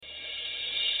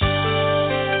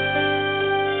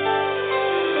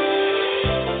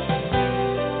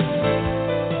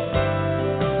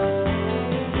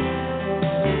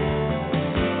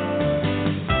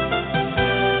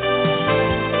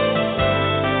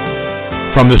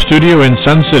From the studio in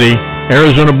Sun City,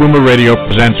 Arizona Boomer Radio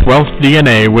presents Wealth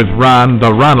DNA with Ron the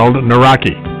Ronald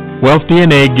Nawrocki. Wealth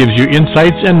DNA gives you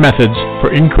insights and methods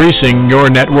for increasing your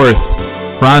net worth.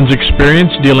 Ron's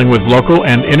experience dealing with local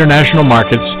and international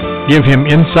markets give him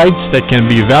insights that can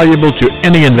be valuable to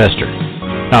any investor.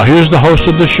 Now here's the host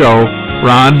of the show,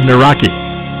 Ron Nawrocki.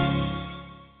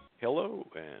 Hello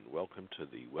and welcome to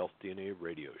the Wealth DNA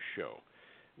Radio Show.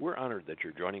 We're honored that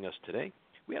you're joining us today.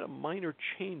 We had a minor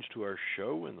change to our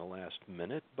show in the last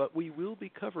minute, but we will be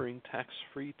covering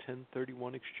tax-free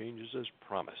 1031 exchanges as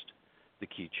promised. The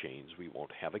key change, we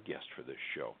won't have a guest for this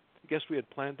show. The guest we had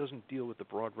planned doesn't deal with the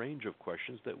broad range of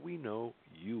questions that we know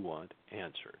you want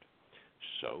answered.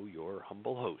 So your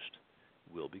humble host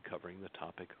will be covering the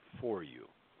topic for you.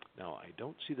 Now, I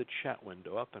don't see the chat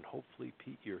window up, and hopefully,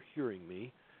 Pete, you're hearing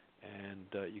me.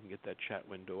 And you can get that chat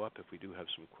window up. If we do have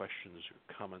some questions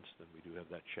or comments, then we do have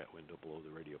that chat window below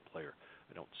the radio player.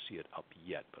 I don't see it up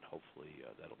yet, but hopefully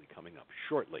that'll be coming up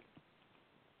shortly.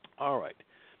 All right.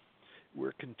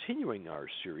 We're continuing our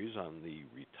series on the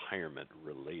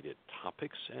retirement-related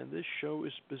topics, and this show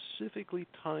is specifically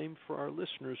timed for our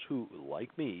listeners who,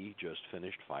 like me, just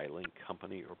finished filing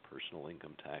company or personal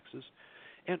income taxes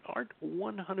and aren't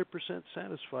 100%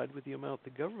 satisfied with the amount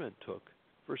the government took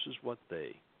versus what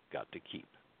they got to keep.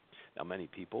 Now, many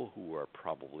people who are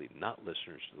probably not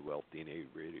listeners to the Wealth DNA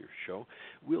Radio Show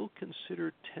will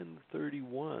consider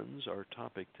 1031s, our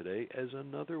topic today, as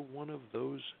another one of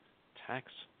those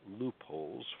tax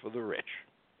loopholes for the rich.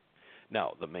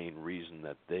 Now, the main reason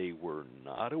that they were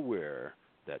not aware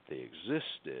that they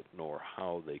existed nor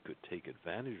how they could take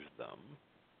advantage of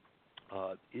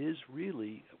them is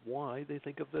really why they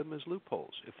think of them as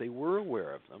loopholes. If they were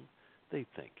aware of them, they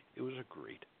think it was a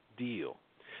great deal.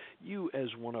 You, as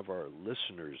one of our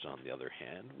listeners, on the other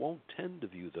hand, won't tend to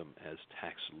view them as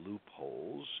tax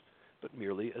loopholes, but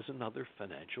merely as another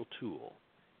financial tool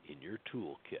in your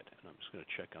toolkit. And I'm just going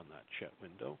to check on that chat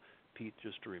window. Pete,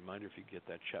 just a reminder, if you get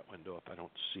that chat window up, I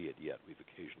don't see it yet. We've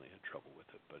occasionally had trouble with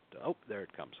it. But, there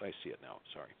it comes. I see it now.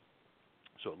 Sorry.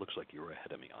 So it looks like you were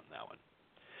ahead of me on that one.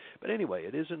 But anyway,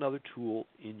 it is another tool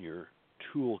in your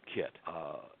toolkit.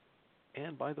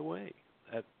 And by the way,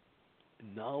 that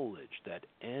knowledge, that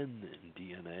N in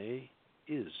DNA,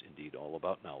 is indeed all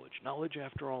about knowledge. Knowledge,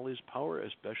 after all, is power,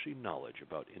 especially knowledge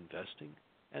about investing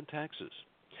and taxes.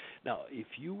 Now, if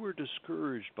you were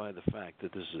discouraged by the fact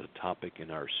that this is a topic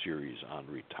in our series on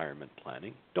retirement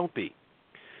planning, don't be.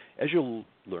 As you'll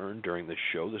learn during this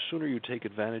show, the sooner you take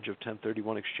advantage of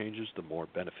 1031 exchanges, the more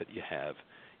benefit you have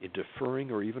in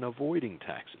deferring or even avoiding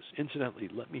taxes. Incidentally,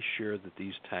 let me share that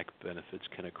these tax benefits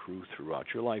can accrue throughout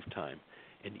your lifetime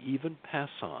and even pass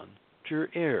on to your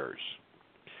heirs.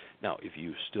 Now, if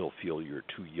you still feel you're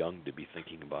too young to be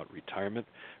thinking about retirement,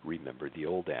 remember the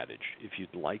old adage, if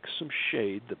you'd like some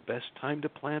shade, the best time to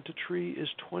plant a tree is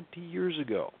 20 years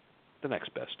ago. The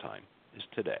next best time is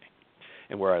today.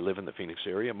 And where I live in the Phoenix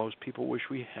area, most people wish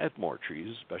we had more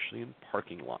trees, especially in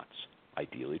parking lots,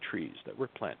 ideally trees that were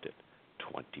planted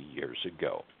 20 years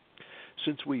ago.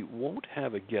 Since we won't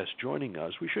have a guest joining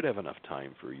us, we should have enough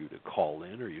time for you to call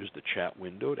in or use the chat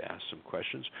window to ask some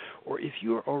questions. Or if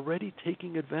you're already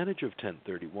taking advantage of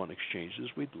 1031 exchanges,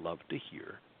 we'd love to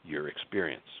hear your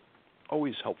experience.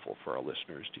 Always helpful for our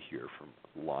listeners to hear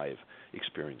from live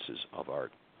experiences of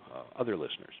our other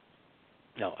listeners.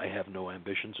 Now, I have no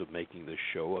ambitions of making this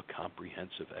show a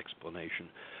comprehensive explanation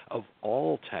of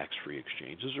all tax-free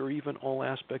exchanges or even all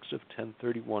aspects of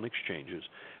 1031 exchanges,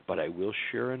 but I will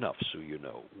share enough so you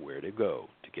know where to go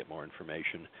to get more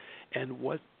information, and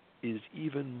what is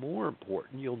even more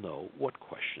important, you'll know what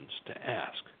questions to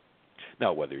ask.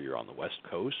 Now, whether you're on the West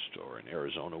Coast or in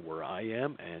Arizona where I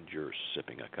am and you're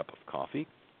sipping a cup of coffee,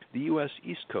 the U.S.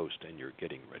 East Coast and you're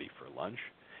getting ready for lunch,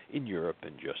 in Europe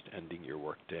and just ending your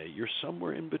workday, you're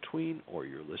somewhere in between, or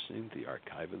you're listening to the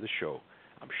archive of the show,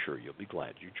 I'm sure you'll be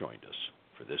glad you joined us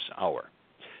for this hour.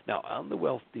 Now, on the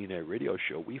Wealth DNA Radio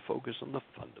Show, we focus on the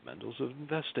fundamentals of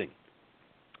investing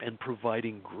and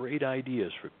providing great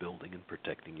ideas for building and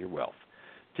protecting your wealth.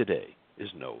 Today is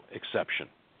no exception,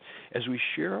 as we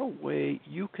share a way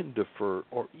you can defer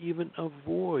or even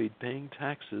avoid paying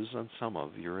taxes on some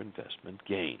of your investment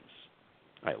gains.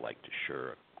 I like to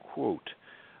share a quote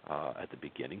at the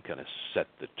beginning, kind of set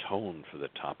the tone for the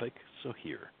topic, so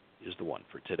here is the one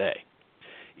for today.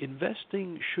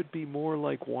 Investing should be more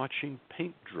like watching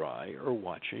paint dry or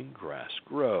watching grass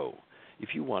grow. If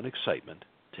you want excitement,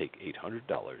 take $800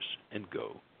 and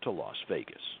go to Las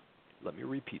Vegas. Let me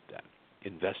repeat that.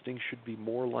 Investing should be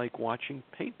more like watching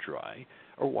paint dry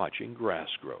or watching grass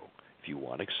grow. If you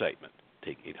want excitement,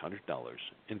 take $800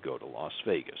 and go to Las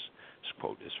Vegas. This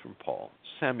quote is from Paul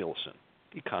Samuelson.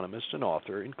 economist, and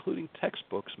author, including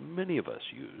textbooks many of us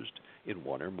used in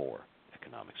one or more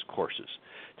economics courses.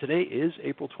 Today is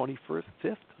April 25th.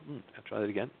 I'll try that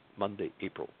again. Monday,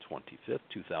 April 25th,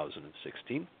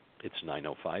 2016. It's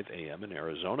 9:05 a.m. in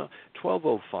Arizona,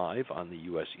 12:05 on the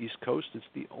U.S. East Coast. It's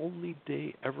the only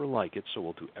day ever like it, so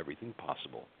we'll do everything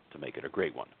possible to make it a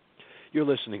great one. You're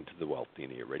listening to the Wealth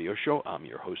DNA Radio Show. I'm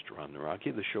your host, Ron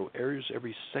Nawrocki. The show airs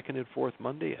every second and fourth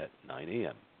Monday at 9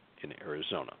 a.m. in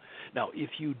Arizona. Now,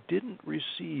 if you didn't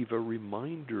receive a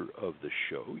reminder of the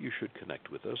show, you should connect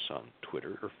with us on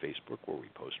Twitter or Facebook, where we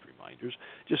post reminders.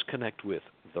 Just connect with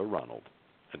The Ronald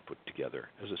and put together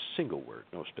as a single word,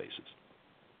 no spaces.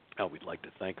 Now, we'd like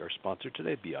to thank our sponsor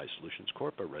today, BI Solutions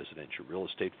Corp., a residential real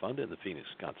estate fund in the Phoenix,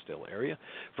 Scottsdale area,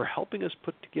 for helping us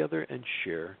put together and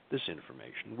share this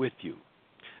information with you.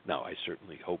 Now, I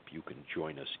certainly hope you can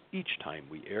join us each time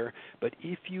we air, but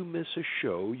if you miss a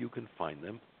show, you can find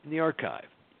them in the archive.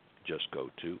 Just go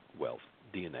to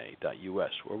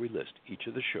wealthdna.us, where we list each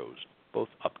of the shows, both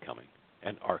upcoming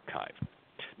and archived.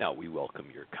 Now, we welcome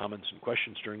your comments and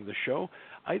questions during the show,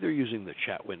 either using the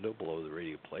chat window below the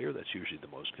radio player, that's usually the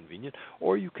most convenient,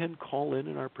 or you can call in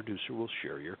and our producer will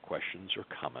share your questions or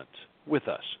comments with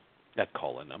us. That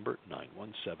call-in number,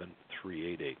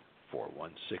 917-388-4162.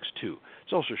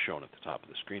 It's also shown at the top of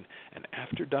the screen, and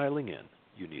after dialing in,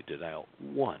 you need to dial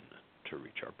 1 to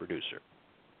reach our producer.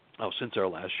 Now, since our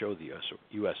last show, the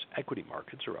U.S. equity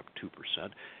markets are up 2%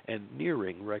 and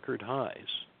nearing record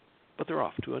highs. But they're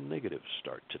off to a negative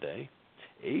start today.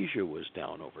 Asia was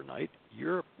down overnight.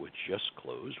 Europe, which just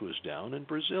closed, was down, and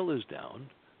Brazil is down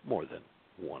more than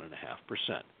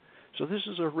 1.5%. So this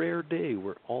is a rare day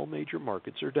where all major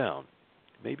markets are down.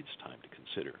 Maybe it's time to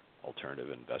consider alternative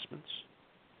investments.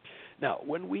 Now,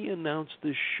 when we announced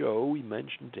this show, we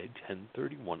mentioned a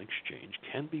 1031 exchange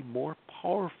can be more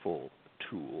powerful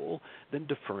tool than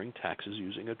deferring taxes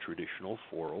using a traditional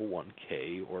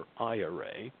 401k or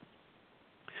IRA.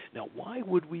 Now, why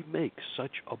would we make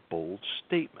such a bold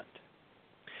statement?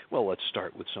 Well, let's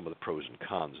start with some of the pros and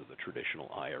cons of the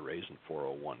traditional IRAs and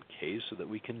 401ks so that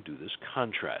we can do this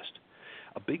contrast.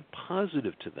 A big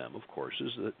positive to them, of course,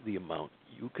 is that the amount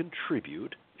you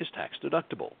contribute is tax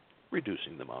deductible,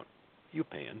 reducing the amount you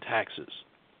pay in taxes.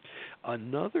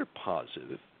 Another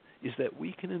positive is that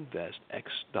we can invest X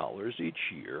dollars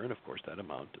each year, and of course that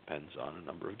amount depends on a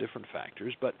number of different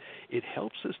factors, but it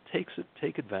helps us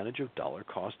take advantage of dollar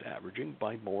cost averaging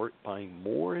by buying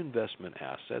more investment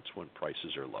assets when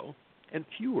prices are low and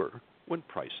fewer when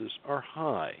prices are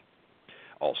high.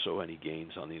 Also, any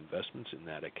gains on the investments in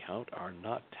that account are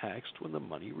not taxed when the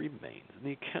money remains in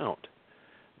the account.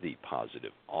 The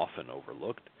positive, often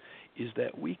overlooked, is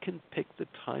that we can pick the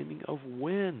timing of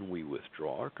when we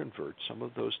withdraw or convert some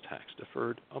of those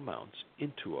tax-deferred amounts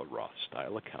into a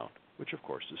Roth-style account, which of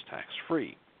course is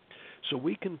tax-free. So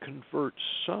we can convert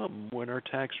some when our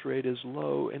tax rate is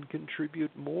low and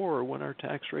contribute more when our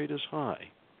tax rate is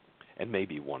high. And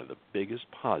maybe one of the biggest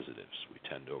positives we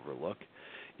tend to overlook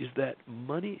is that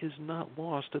money is not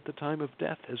lost at the time of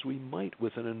death as we might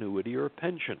with an annuity or a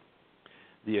pension.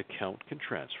 The account can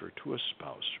transfer to a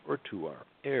spouse or to our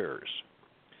heirs.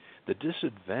 The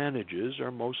disadvantages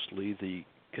are mostly the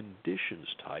conditions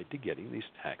tied to getting these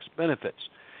tax benefits.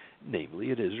 Namely,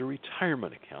 it is a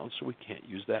retirement account, so we can't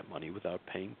use that money without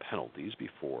paying penalties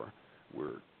before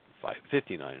we're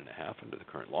 59 and a half under the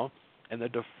current law, and the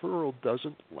deferral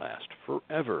doesn't last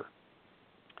forever.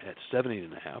 At 70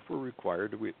 and a half, we're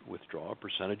required to withdraw a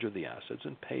percentage of the assets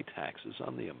and pay taxes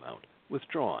on the amount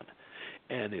withdrawn.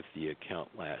 And if the account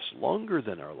lasts longer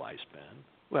than our lifespan,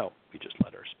 well, we just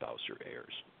let our spouse or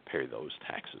heirs pay those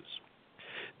taxes.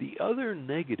 The other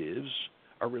negatives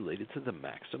are related to the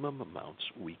maximum amounts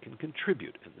we can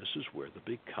contribute, and this is where the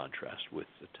big contrast with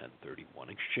the 1031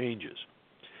 exchanges.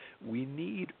 We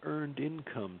need earned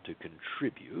income to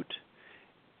contribute,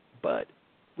 but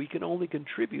we can only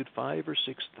contribute $5,000 or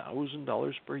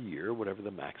 $6,000 per year, whatever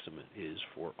the maximum is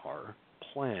for our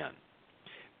plan.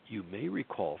 You may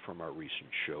recall from our recent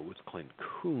show with Clint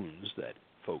Coons that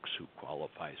folks who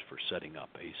qualifies for setting up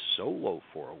a solo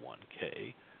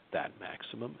 401k, that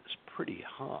maximum is pretty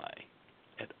high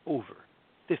at over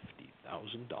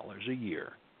 $50,000 a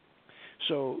year.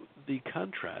 So the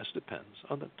contrast depends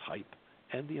on the type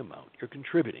and the amount you're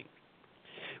contributing.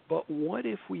 But what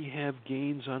if we have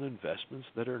gains on investments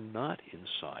that are not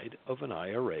inside of an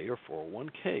IRA or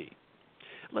 401k?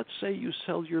 Let's say you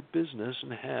sell your business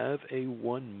and have a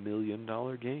 $1 million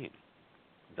gain.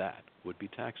 That would be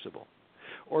taxable.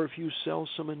 Or if you sell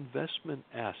some investment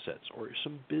assets or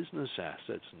some business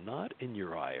assets not in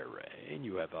your IRA and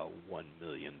you have a $1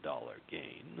 million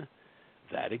gain,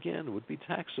 that again would be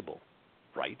taxable,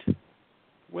 right?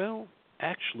 Well,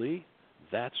 actually,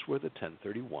 that's where the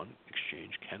 1031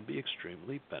 exchange can be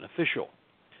extremely beneficial.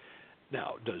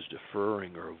 Now, does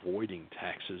deferring or avoiding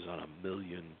taxes on $1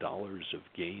 million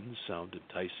of gains sound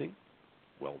enticing?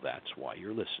 Well, that's why you're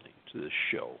listening to this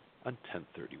show on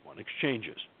 1031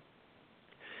 exchanges.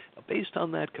 Now, based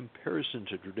on that comparison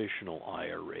to traditional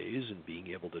IRAs and being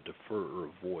able to defer or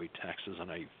avoid taxes on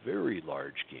a very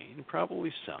large gain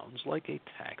probably sounds like a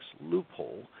tax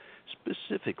loophole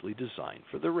specifically designed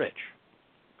for the rich.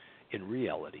 In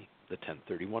reality, the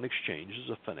 1031 exchange is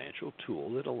a financial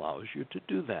tool that allows you to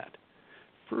do that.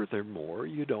 Furthermore,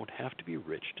 you don't have to be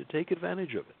rich to take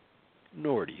advantage of it,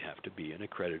 nor do you have to be an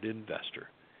accredited investor.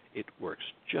 It works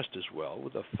just as well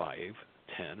with a $5,000,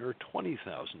 $10,000, or $20,000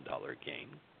 gain,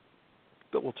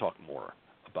 but we'll talk more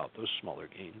about those smaller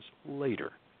gains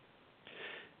later.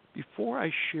 Before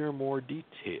I share more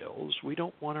details, we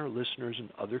don't want our listeners in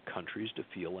other countries to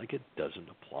feel like it doesn't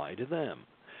apply to them,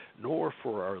 nor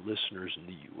for our listeners in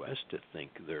the U.S. to think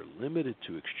they're limited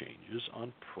to exchanges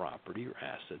on property or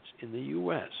assets in the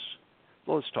U.S.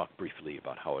 Well, let's talk briefly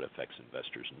about how it affects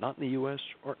investors not in the U.S.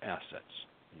 or assets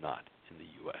not in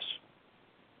the U.S.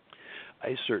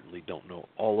 I certainly don't know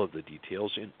all of the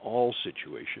details in all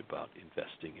situations about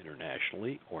investing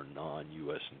internationally or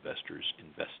non-U.S. investors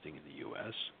investing in the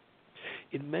U.S.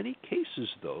 In many cases,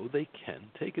 though, they can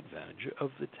take advantage of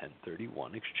the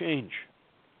 1031 exchange.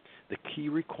 The key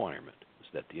requirement is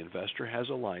that the investor has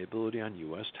a liability on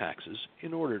U.S. taxes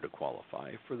in order to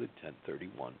qualify for the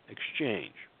 1031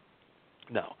 exchange.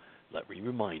 Now, let me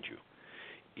remind you,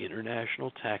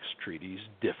 international tax treaties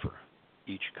differ.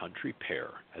 Each country pair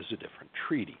has a different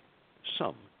treaty.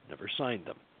 Some never signed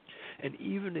them. And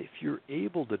even if you're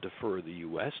able to defer the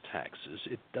U.S. taxes,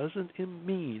 it doesn't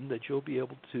mean that you'll be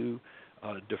able to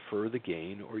defer the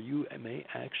gain, or you may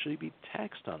actually be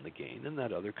taxed on the gain in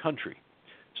that other country.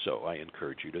 So I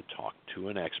encourage you to talk to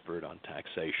an expert on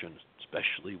taxation,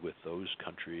 especially with those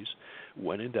countries,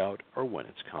 when in doubt or when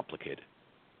it's complicated.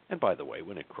 And by the way,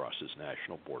 when it crosses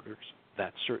national borders,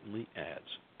 that certainly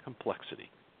adds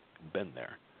complexity. Been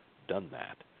there, done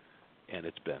that, and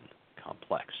it's been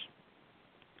complex.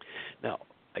 Now,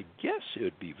 I guess it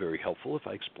would be very helpful if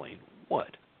I explain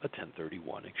what a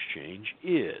 1031 exchange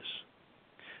is.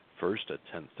 First, a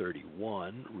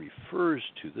 1031 refers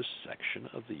to the section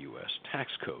of the U.S. tax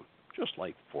code. Just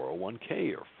like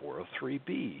 401k or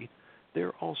 403b, there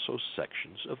are also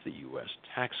sections of the U.S.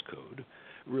 tax code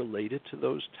related to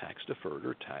those tax-deferred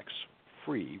or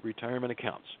tax-free retirement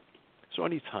accounts. So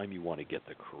anytime you want to get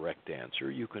the correct answer,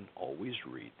 you can always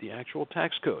read the actual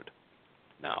tax code.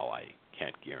 Now, I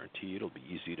can't guarantee it'll be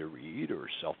easy to read or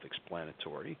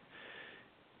self-explanatory,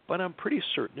 but I'm pretty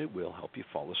certain it will help you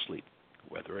fall asleep,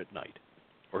 whether at night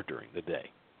or during the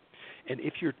day. And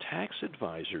if your tax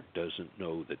advisor doesn't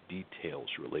know the details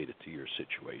related to your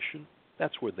situation,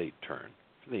 that's where they turn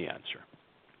for the answer.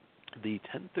 The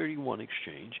 1031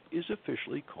 exchange is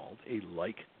officially called a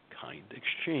like-kind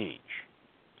exchange.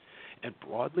 And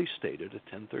broadly stated, a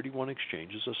 1031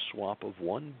 exchange is a swap of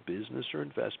one business or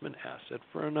investment asset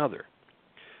for another.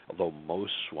 Although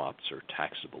most swaps are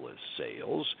taxable as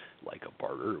sales, like a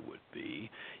barter would be,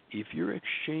 if your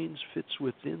exchange fits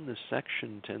within the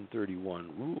Section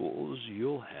 1031 rules,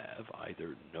 you'll have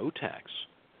either no tax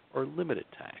or limited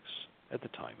tax at the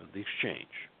time of the exchange.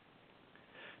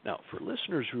 Now, for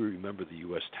listeners who remember the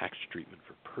U.S. tax treatment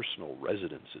for personal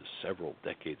residences several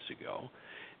decades ago,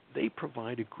 they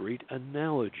provide a great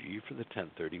analogy for the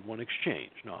 1031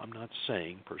 exchange. Now, I'm not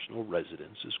saying personal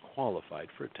residence is qualified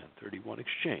for a 1031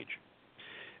 exchange,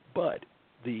 but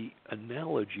the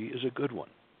analogy is a good one.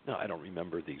 Now, I don't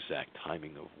remember the exact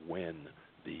timing of when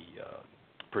the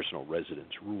personal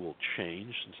residence rule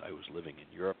changed since I was living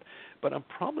in Europe, but I'm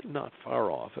probably not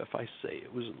far off if I say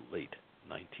it was late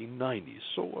 1990s,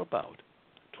 so about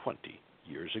 20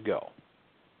 years ago.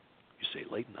 You say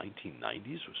late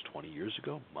 1990s was 20 years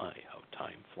ago? My, how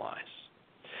time flies.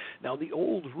 Now, the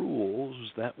old rule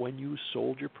was that when you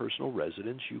sold your personal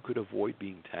residence, you could avoid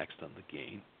being taxed on the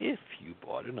gain if you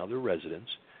bought another residence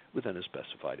within a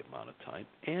specified amount of time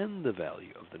and the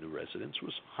value of the new residence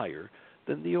was higher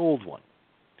than the old one.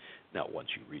 Now, once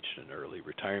you reached an early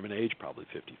retirement age, probably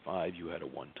 55, you had a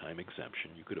one-time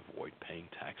exemption. You could avoid paying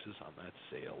taxes on that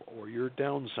sale or your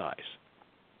downsize.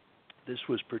 This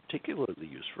was particularly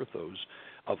used for those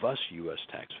of us U.S.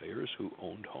 taxpayers who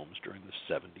owned homes during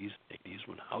the 70s and 80s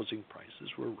when housing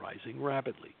prices were rising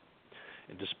rapidly,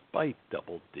 and despite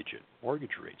double-digit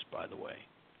mortgage rates, by the way.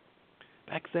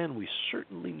 Back then, we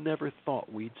certainly never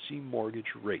thought we'd see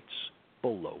mortgage rates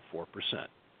below 4%.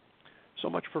 So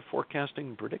much for forecasting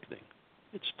and predicting.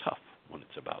 It's tough when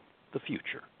it's about the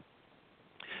future.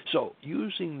 So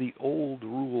using the old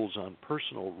rules on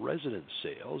personal residence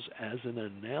sales as an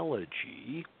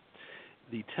analogy,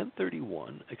 the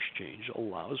 1031 exchange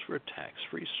allows for a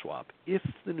tax-free swap if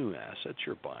the new assets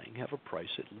you're buying have a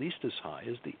price at least as high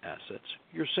as the assets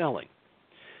you're selling.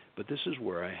 But this is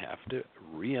where I have to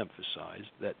reemphasize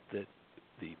that the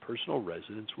personal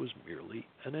residence was merely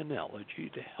an analogy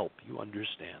to help you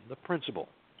understand the principle.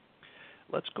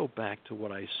 Let's go back to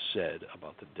what I said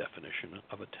about the definition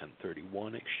of a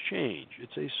 1031 exchange.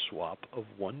 It's a swap of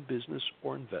one business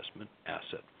or investment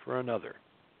asset for another.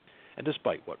 And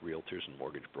despite what realtors and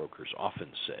mortgage brokers often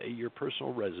say, your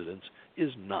personal residence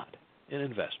is not an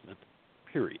investment,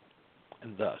 period,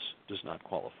 and thus does not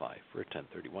qualify for a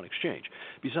 1031 exchange.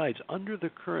 Besides, under the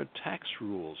current tax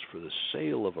rules for the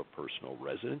sale of a personal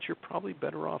residence, you're probably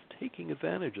better off taking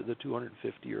advantage of the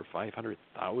 $250,000 or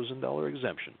 $500,000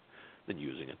 exemption than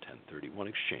using a 1031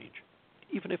 exchange,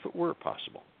 even if it were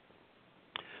possible.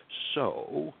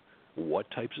 So,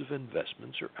 what types of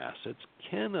investments or assets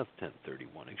can a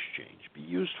 1031 exchange be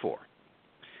used for?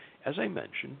 As I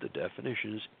mentioned, the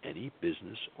definition is any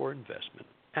business or investment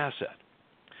asset.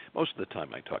 Most of the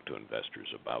time I talk to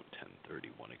investors about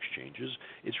 1031 exchanges,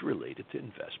 it's related to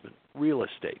investment real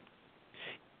estate.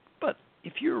 But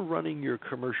if you're running your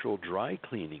commercial dry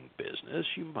cleaning business,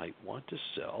 you might want to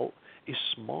sell a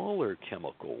smaller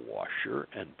chemical washer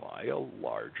and buy a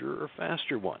larger or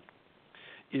faster one.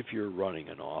 If you're running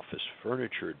an office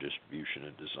furniture distribution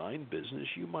and design business,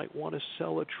 you might want to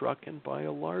sell a truck and buy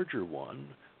a larger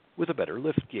one with a better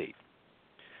lift gate.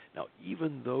 Now,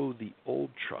 even though the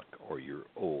old truck or your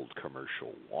old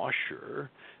commercial washer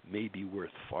may be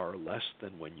worth far less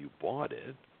than when you bought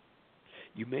it,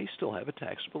 you may still have a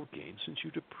taxable gain since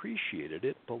you depreciated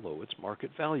it below its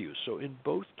market value. So in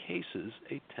both cases,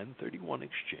 a 1031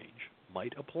 exchange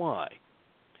might apply.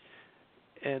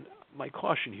 And my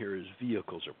caution here is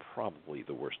vehicles are probably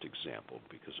the worst example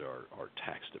because our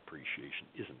tax depreciation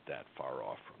isn't that far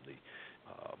off from the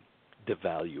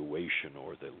devaluation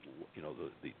or the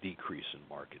decrease in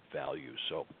market value.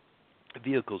 So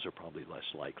vehicles are probably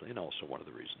less likely, and also one of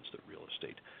the reasons that real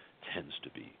estate tends to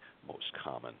be most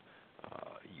common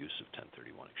use of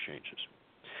 1031 exchanges.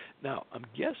 Now, I'm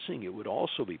guessing it would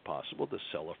also be possible to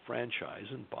sell a franchise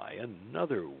and buy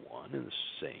another one in the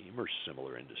same or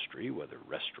similar industry, whether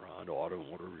restaurant,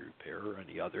 automotive repair, or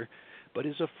any other. But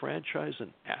is a franchise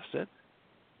an asset,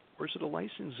 or is it a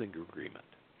licensing agreement?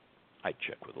 I'd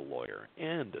check with a lawyer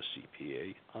and a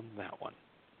CPA on that one.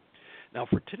 Now,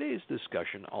 for today's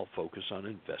discussion, I'll focus on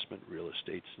investment real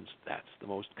estate since that's the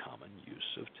most common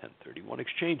use of 1031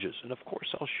 exchanges. And of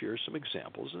course, I'll share some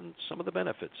examples and some of the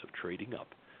benefits of trading up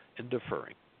and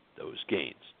deferring those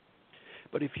gains.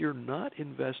 But if you're not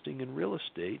investing in real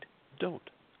estate, don't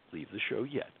leave the show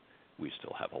yet. We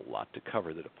still have a lot to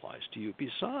cover that applies to you.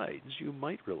 Besides, you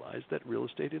might realize that real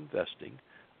estate investing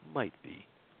might be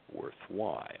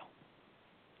worthwhile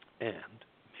and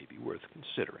maybe worth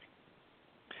considering.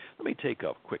 Let me take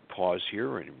a quick pause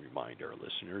here and remind our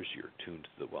listeners you're tuned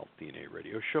to the Wealth DNA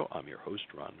radio show. I'm your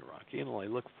host, Ron Nawrocki, and I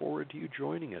look forward to you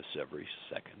joining us every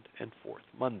second and fourth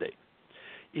Monday.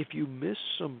 If you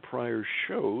missed some prior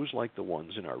shows, like the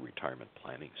ones in our retirement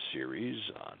planning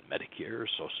series on Medicare,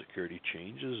 Social Security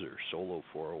changes, or solo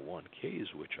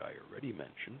 401ks, which I already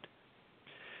mentioned,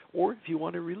 or if you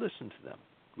want to re-listen to them,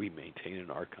 we maintain an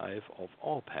archive of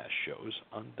all past shows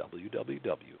on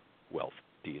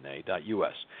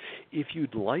www.wealthdna.us. If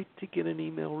you'd like to get an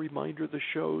email reminder of the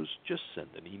shows, just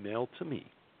send an email to me,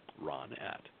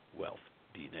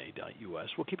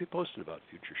 ron@wealthdna.us. We'll keep you posted about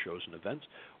future shows and events,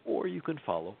 or you can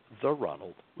follow The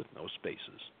Ronald with no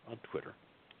spaces on Twitter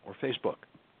or Facebook.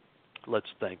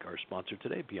 Let's thank our sponsor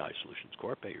today, BI Solutions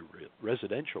Corp., a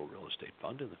residential real estate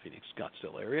fund in the Phoenix,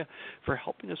 Scottsdale area, for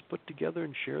helping us put together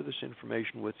and share this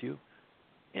information with you,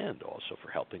 and also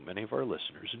for helping many of our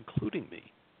listeners, including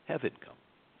me, have income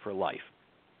for life.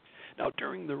 Now,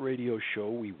 during the radio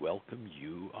show, we welcome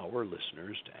you, our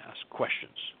listeners, to ask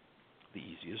questions. The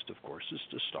easiest, of course, is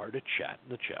to start a chat in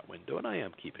the chat window, and I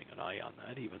am keeping an eye on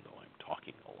that, even though I'm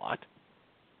talking a lot.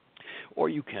 Or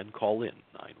you can call in,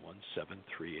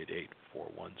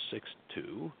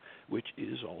 917-388-4162, which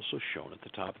is also shown at the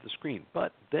top of the screen.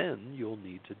 But then you'll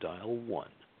need to dial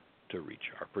 1 to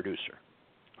reach our producer.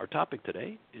 Our topic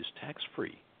today is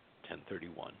tax-free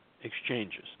 1031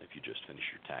 exchanges. If you just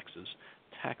finished your taxes,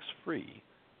 tax-free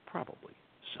probably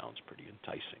sounds pretty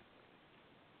enticing.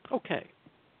 Okay,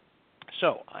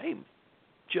 so I'm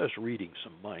just reading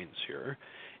some minds here,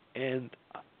 and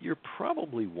you're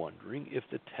probably wondering if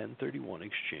the 1031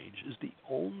 exchange is the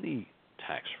only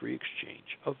tax-free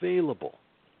exchange available.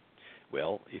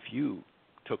 Well, if you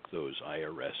took those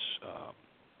IRS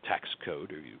tax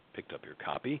code, or you picked up your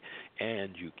copy,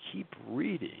 and you keep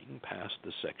reading past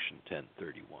the Section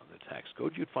 1031 of the tax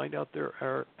code, you'd find out there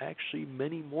are actually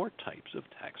many more types of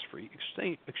tax-free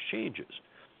exchanges.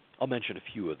 I'll mention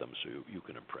a few of them so you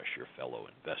can impress your fellow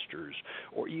investors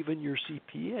or even your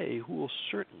CPA, who will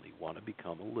certainly want to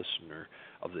become a listener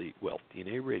of the Wealth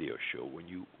DNA radio show when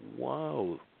you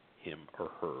wow him or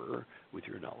her with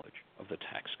your knowledge of the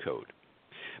tax code.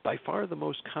 By far the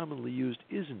most commonly used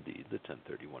is indeed the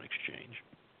 1031 exchange.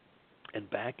 And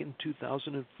back in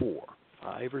 2004,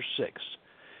 5 or 6,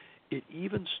 it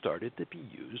even started to be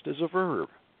used as a verb.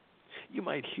 You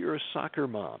might hear a soccer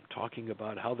mom talking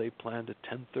about how they plan to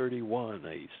 1031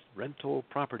 a rental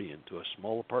property into a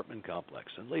small apartment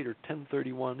complex and later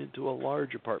 1031 into a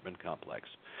large apartment complex,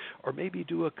 or maybe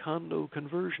do a condo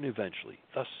conversion eventually,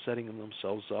 thus setting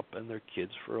themselves up and their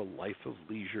kids for a life of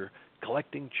leisure,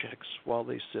 collecting checks while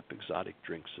they sip exotic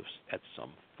drinks at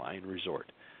some fine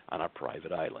resort on a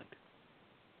private island.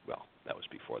 Well, that was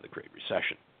before the Great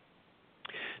Recession.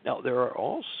 Now, there are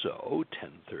also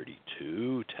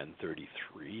 1032,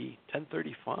 1033,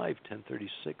 1035,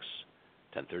 1036,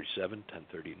 1037,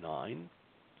 1039,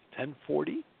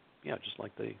 1040, just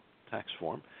like the tax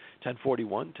form,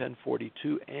 1041,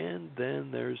 1042, and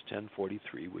then there's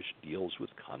 1043, which deals with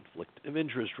conflict of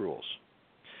interest rules.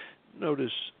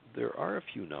 Notice there are a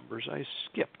few numbers I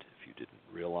skipped, if you didn't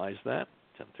realize that.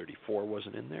 1034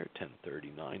 wasn't in there,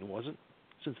 1039 wasn't,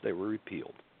 since they were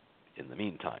repealed in the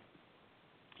meantime.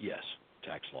 Yes,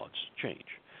 tax laws change.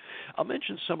 I'll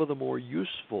mention some of the more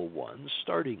useful ones,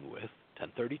 starting with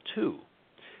 1032,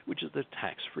 which is the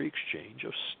tax-free exchange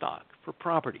of stock for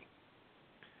property.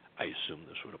 I assume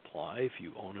this would apply if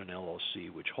you own an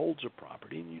LLC which holds a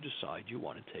property and you decide you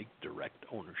want to take direct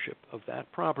ownership of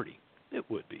that property. It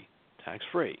would be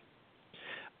tax-free.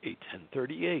 A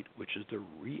 1038, which is the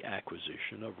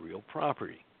reacquisition of real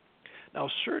property. Now,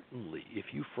 certainly, if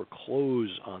you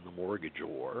foreclose on the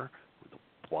mortgagor, the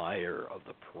buyer of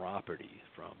the property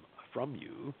from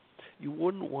you, you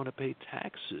wouldn't want to pay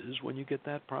taxes when you get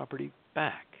that property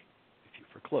back if you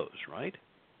foreclose, right?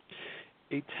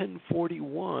 A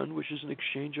 1041, which is an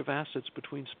exchange of assets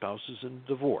between spouses in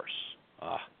divorce.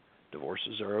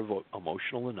 Divorces are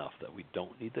emotional enough that we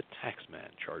don't need the tax man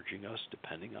charging us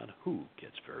depending on who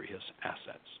gets various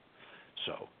assets.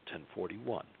 So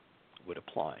 1041 would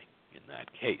apply in that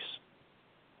case.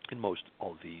 In most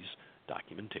all of these,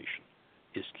 documentation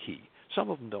is key. Some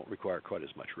of them don't require quite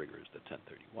as much rigor as the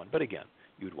 1031, but again,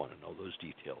 you'd want to know those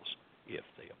details if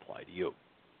they apply to you.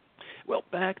 Well,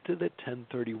 back to the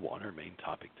 1031, our main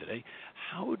topic today.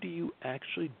 How do you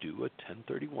actually do a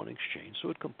 1031 exchange so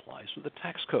it complies with the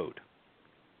tax code?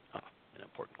 An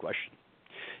important question.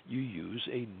 You use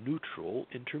a neutral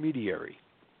intermediary,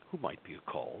 who might be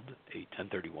called a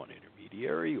 1031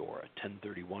 intermediary or a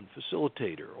 1031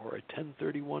 facilitator or a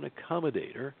 1031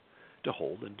 accommodator to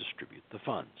hold and distribute the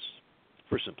funds.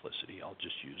 For simplicity, I'll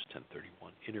just use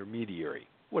 1031 intermediary,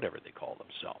 whatever they call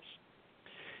themselves.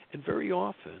 And very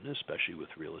often, especially with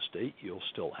real estate, you'll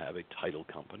still have a title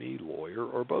company, lawyer,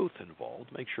 or both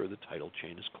involved. Make sure the title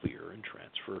chain is clear and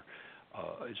transfer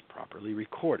is properly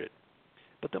recorded.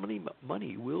 But the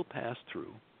money will pass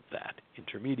through that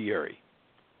intermediary.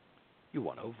 You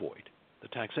want to avoid the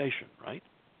taxation, right?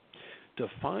 To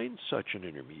find such an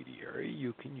intermediary,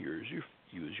 you can use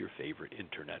your favorite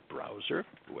internet browser,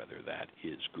 whether that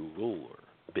is Google or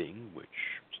Bing, which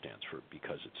stands for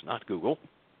because it's not Google,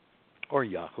 or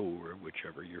Yahoo, or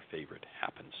whichever your favorite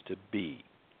happens to be.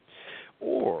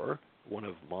 Or one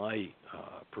of my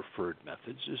preferred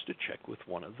methods is to check with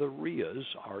one of the REIAs,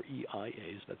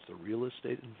 R-E-I-A's, that's the Real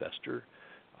Estate Investor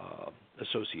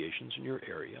Associations in your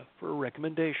area, for a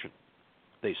recommendation.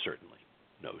 They certainly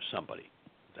know somebody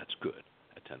that's good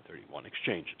at 1031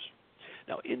 exchanges.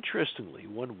 Now, interestingly,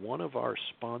 when one of our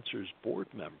sponsors' board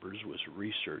members was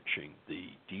researching the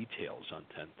details on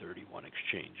 1031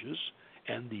 exchanges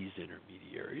and these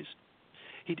intermediaries,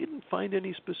 he didn't find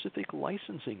any specific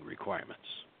licensing requirements.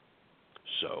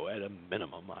 So, at a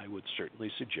minimum, I would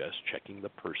certainly suggest checking the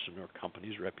person or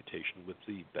company's reputation with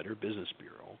the Better Business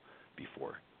Bureau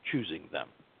before choosing them.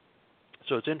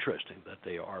 So it's interesting that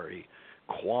they are a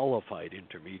qualified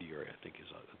intermediary, I think is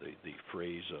the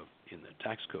phrase in the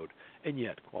tax code, and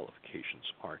yet qualifications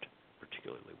aren't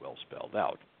particularly well spelled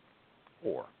out,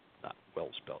 or not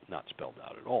spelled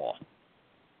out at all.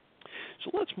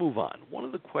 So let's move on. One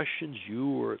of the questions you,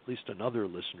 or at least another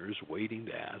listener, is waiting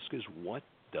to ask is, what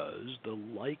does the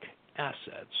like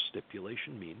assets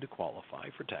stipulation mean to qualify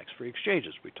for tax-free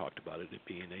exchanges? We talked about it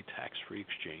being a tax-free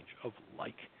exchange of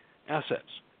like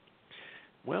assets.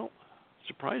 Well,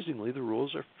 surprisingly, the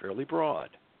rules are fairly broad.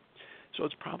 So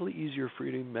it's probably easier for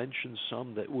you to mention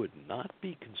some that would not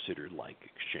be considered like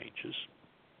exchanges.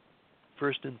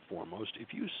 First and foremost, if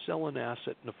you sell an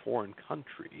asset in a foreign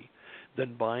country,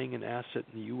 then buying an asset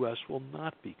in the U.S. will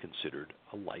not be considered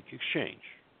a like exchange,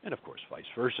 and of course vice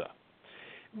versa.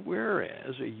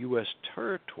 Whereas a U.S.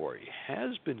 territory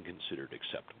has been considered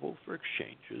acceptable for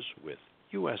exchanges with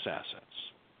U.S.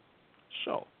 assets.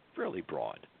 So, fairly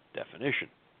broad definition.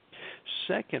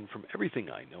 Second, from everything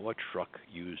I know, a truck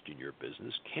used in your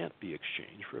business can't be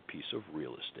exchanged for a piece of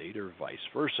real estate or vice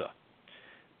versa.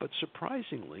 But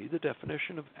surprisingly, the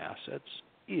definition of assets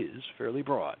is fairly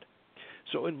broad.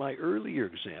 So in my earlier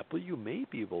example, you may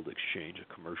be able to exchange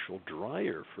a commercial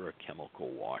dryer for a chemical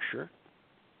washer.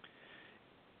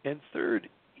 And third,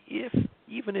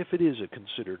 even if it is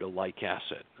considered a like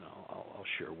asset, I'll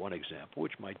share one example,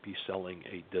 which might be selling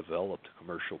a developed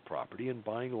commercial property and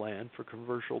buying land for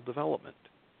commercial development.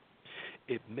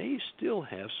 It may still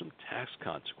have some tax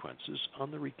consequences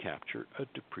on the recapture of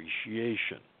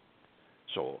depreciation.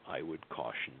 So I would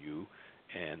caution you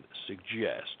and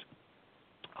suggest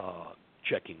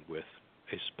checking with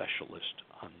a specialist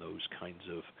on those kinds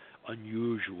of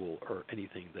unusual or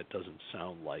anything that doesn't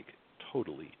sound like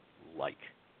totally like.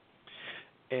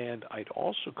 And I'd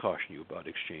also caution you about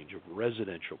exchange of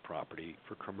residential property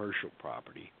for commercial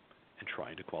property and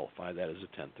trying to qualify that as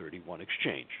a 1031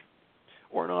 exchange,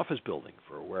 or an office building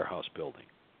for a warehouse building.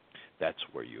 That's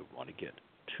where you want to get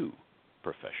two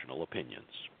professional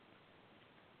opinions.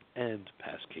 And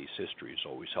past case history is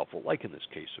always helpful, like in this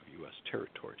case of U.S.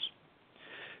 territories.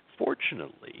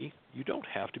 Fortunately, you don't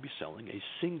have to be selling a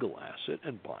single asset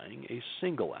and buying a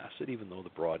single asset, even though the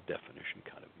broad definition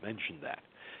kind of mentioned that.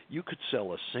 You could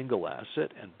sell a single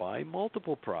asset and buy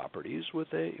multiple properties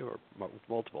or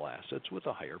multiple assets with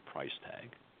a higher price tag,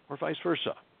 or vice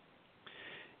versa.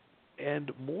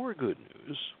 And more good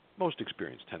news, most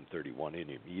experienced 1031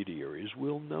 intermediaries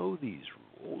will know these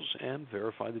rules and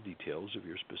verify the details of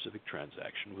your specific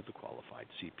transaction with the qualified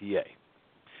CPA.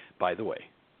 By the way,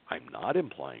 I'm not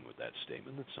implying with that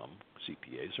statement that some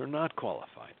CPAs are not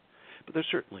qualified, but they're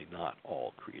certainly not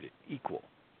all created equal.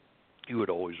 You would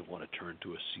always want to turn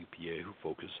to a CPA who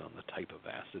focuses on the type of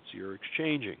assets you're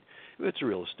exchanging. If it's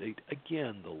real estate,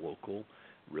 again, the local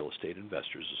Real Estate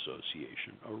Investors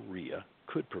Association, or RIA,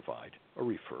 could provide a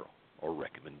referral or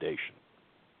recommendation.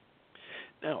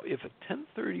 Now, if a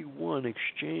 1031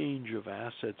 exchange of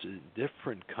assets in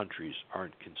different countries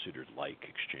aren't considered like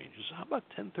exchanges, how about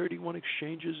 1031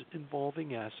 exchanges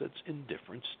involving assets in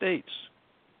different states?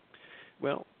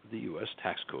 Well, the U.S.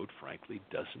 tax code, frankly,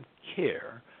 doesn't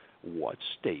care what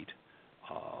state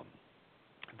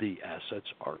the assets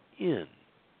are in.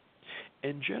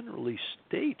 And generally,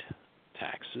 state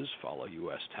taxes follow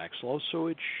U.S. tax laws, so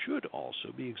it should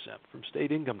also be exempt from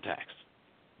state income tax.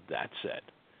 That said,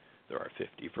 there are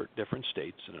 50 different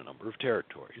states and a number of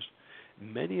territories,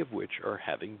 many of which are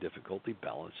having difficulty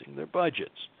balancing their budgets.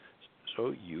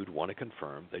 So you'd want to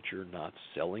confirm that you're not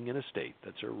selling in a state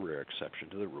that's a rare exception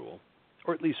to the rule,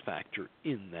 or at least factor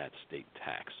in that state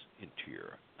tax into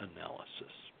your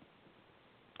analysis.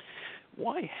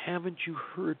 Why haven't you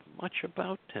heard much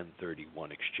about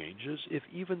 1031 exchanges if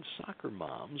even soccer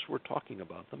moms were talking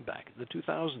about them back in the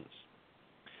 2000s?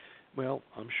 Well,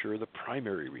 I'm sure the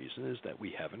primary reason is that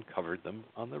we haven't covered them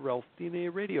on the Wealth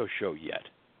DNA radio show yet.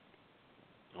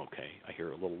 Okay, I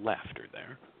hear a little laughter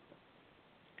there.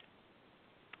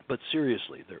 But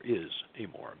seriously, there is a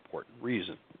more important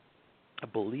reason.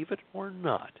 Believe it or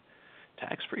not,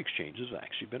 tax-free exchanges have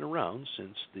actually been around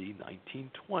since the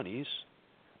 1920s,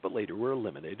 but later were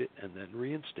eliminated and then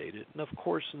reinstated. And of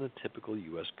course, in the typical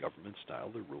U.S. government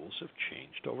style, the rules have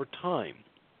changed over time.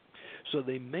 So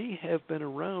they may have been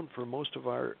around for most of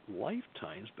our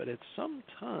lifetimes, but at some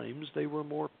times they were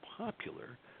more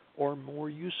popular or more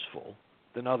useful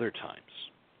than other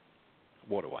times.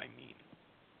 What do I mean?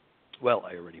 Well,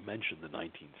 I already mentioned the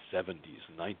 1970s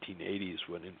and 1980s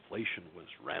when inflation was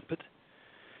rampant.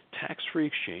 Tax-free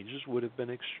exchanges would have been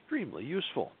extremely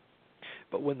useful.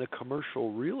 But when the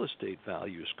commercial real estate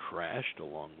values crashed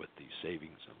along with the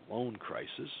savings and loan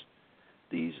crisis,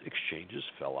 these exchanges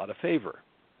fell out of favor.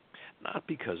 Not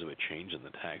because of a change in the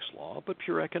tax law, but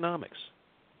pure economics.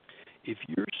 If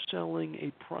you're selling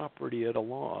a property at a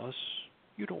loss,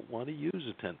 you don't want to use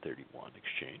a 1031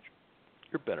 exchange.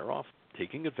 You're better off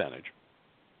taking advantage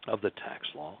of the tax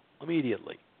law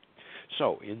immediately.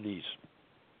 So in these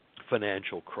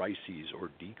financial crises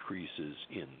or decreases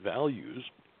in values,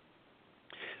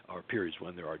 or periods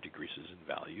when there are decreases in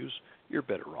values, you're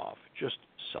better off just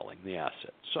selling the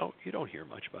asset. So you don't hear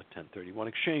much about 1031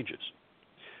 exchanges.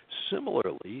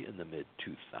 Similarly, in the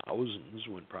mid-2000s,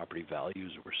 when property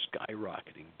values were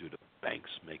skyrocketing due to banks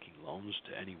making loans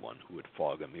to anyone who would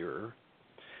fog a mirror.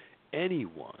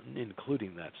 Anyone,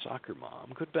 including that soccer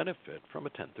mom, could benefit from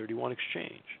a 1031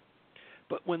 exchange.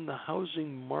 But when the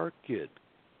housing market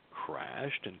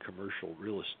crashed and commercial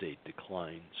real estate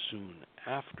declined soon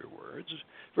afterwards,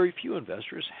 very few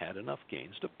investors had enough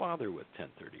gains to bother with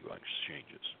 1031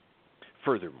 exchanges.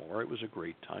 Furthermore, it was a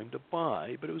great time to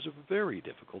buy, but it was a very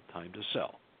difficult time to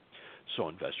sell. So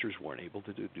investors weren't able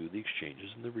to do the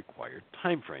exchanges in the required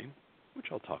time frame, which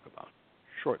I'll talk about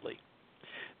shortly.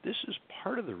 This is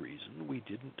part of the reason we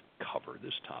didn't cover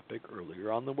this topic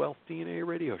earlier on the Wealth DNA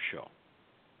radio show.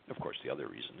 Of course, the other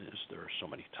reason is there are so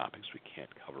many topics we can't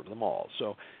cover them all.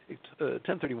 So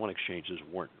 1031 exchanges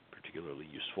weren't particularly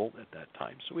useful at that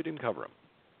time, so we didn't cover them.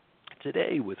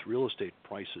 Today, with real estate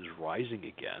prices rising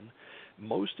again,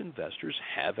 most investors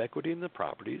have equity in the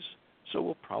properties, so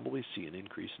we'll probably see an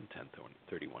increase in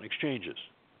 1031 exchanges.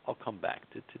 I'll come back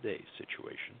to today's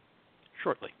situation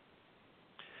shortly.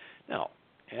 Now,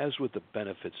 as with the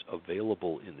benefits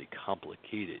available in the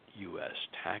complicated U.S.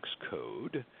 tax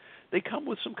code, they come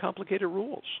with some complicated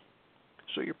rules.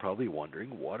 So you're probably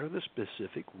wondering, what are the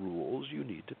specific rules you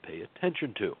need to pay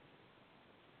attention to?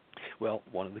 Well,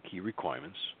 one of the key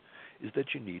requirements is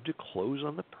that you need to close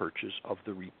on the purchase of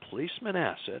the replacement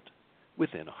asset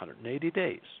within 180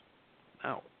 days.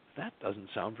 Now, that doesn't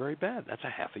sound very bad. That's a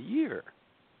half a year.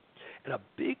 And a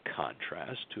big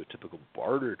contrast to a typical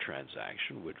barter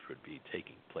transaction, which would be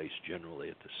taking place generally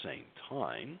at the same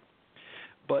time.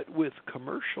 But with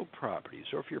commercial properties,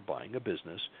 or if you're buying a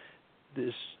business,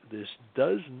 this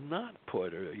does not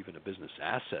put, or even a business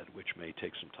asset, which may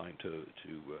take some time to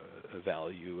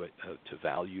evaluate and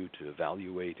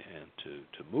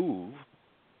to move,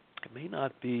 it may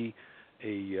not be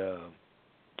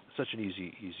such an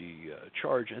easy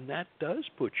charge, and that does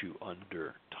put you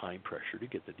under time pressure to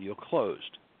get the deal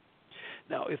closed.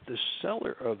 Now, if the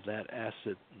seller of that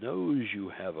asset knows you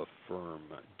have a firm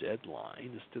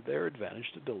deadline, it's to their advantage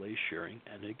to delay sharing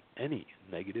any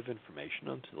negative information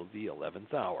until the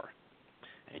 11th hour.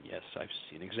 And yes, I've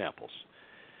seen examples,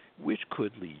 which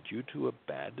could lead you to a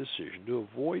bad decision to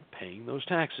avoid paying those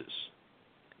taxes.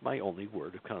 My only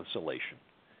word of consolation,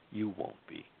 you won't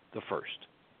be the first.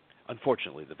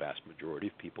 Unfortunately, the vast majority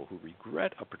of people who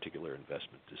regret a particular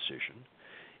investment decision,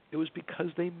 it was because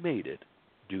they made it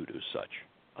due to such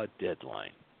a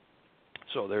deadline.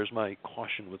 So there's my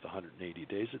caution with 180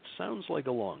 days. It sounds like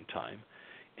a long time,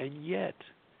 and yet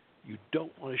you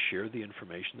don't want to share the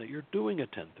information that you're doing a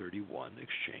 1031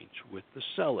 exchange with the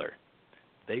seller.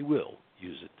 They will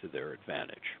use it to their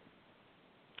advantage.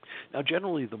 Now,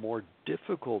 generally, the more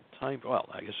difficult time, well,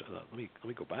 I guess let me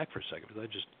go back for a second, because I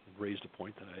just raised a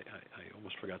point that I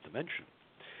almost forgot to mention.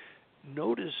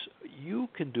 Notice you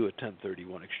can do a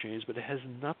 1031 exchange, but it has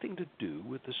nothing to do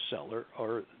with the seller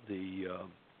or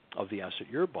of the asset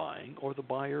you're buying or the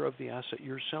buyer of the asset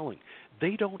you're selling.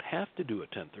 They don't have to do a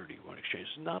 1031 exchange.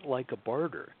 It's not like a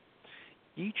barter.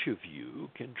 Each of you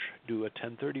can do a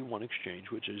 1031 exchange,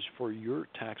 which is for your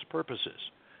tax purposes.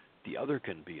 The other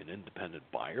can be an independent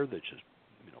buyer that's just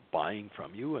buying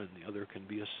from you, and the other can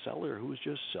be a seller who's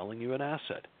just selling you an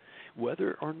asset.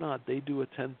 Whether or not they do a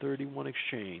 1031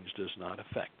 exchange does not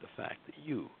affect the fact that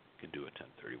you can do a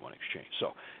 1031 exchange. So,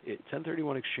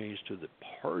 1031 exchange to the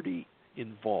party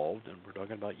involved, and we're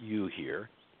talking about you here,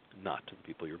 not to the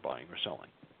people you're buying or selling.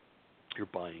 You're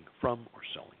buying from or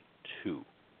selling to.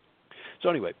 So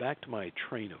anyway, back to my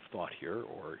train of thought here,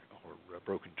 or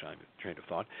broken train of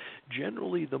thought.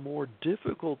 Generally, the more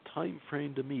difficult time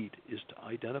frame to meet is to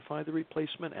identify the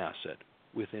replacement asset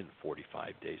within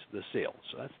 45 days of the sale.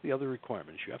 So that's the other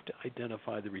requirement. You have to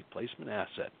identify the replacement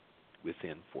asset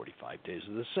within 45 days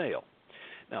of the sale.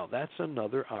 Now, that's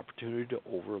another opportunity to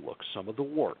overlook some of the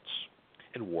warts.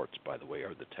 And warts, by the way,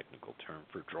 are the technical term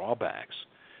for drawbacks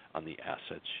on the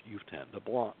assets you tend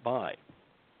to buy.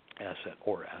 Asset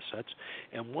or assets.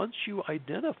 And once you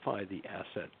identify the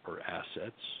asset or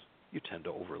assets, you tend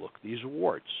to overlook these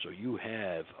warts. So you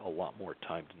have a lot more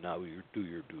time to now do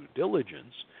your due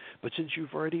diligence, but since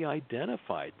you've already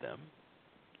identified them,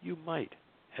 you might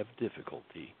have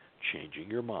difficulty changing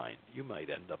your mind. You might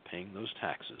end up paying those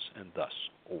taxes and thus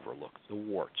overlook the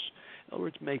warts. In other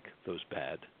words, make those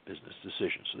bad business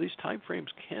decisions. So these time frames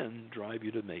can drive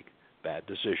you to make bad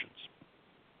decisions.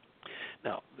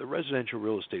 Now, the residential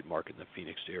real estate market in the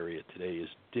Phoenix area today is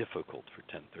difficult for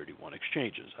 1031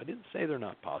 exchanges. I didn't say they're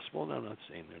not possible, and I'm not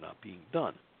saying they're not being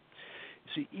done.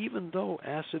 See, even though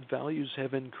asset values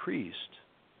have increased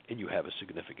and you have a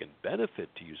significant benefit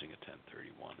to using a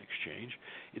 1031 exchange,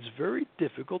 it's very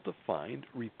difficult to find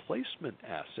replacement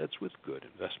assets with good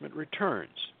investment returns.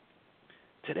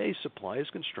 Today's supply is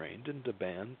constrained and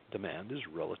demand is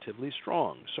relatively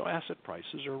strong, so asset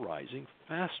prices are rising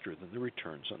faster than the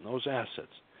returns on those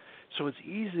assets. So it's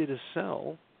easy to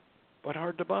sell, but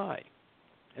hard to buy.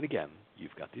 And again,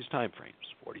 you've got these time frames,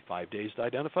 45 days to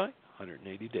identify,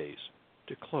 180 days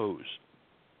to close.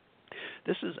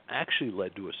 This has actually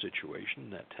led to a situation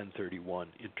that 1031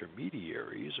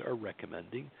 intermediaries are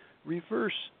recommending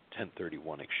reverse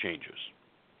 1031 exchanges.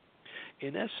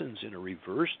 In essence, in a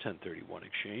reverse 1031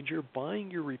 exchange, you're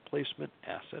buying your replacement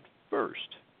asset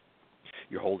first.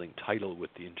 You're holding title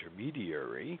with the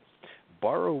intermediary,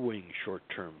 borrowing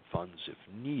short-term funds if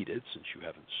needed, since you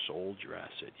haven't sold your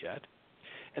asset yet,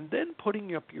 and then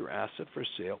putting up your asset for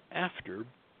sale after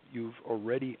you've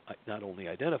already not only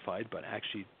identified but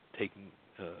actually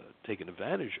taken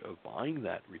advantage of buying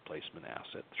that replacement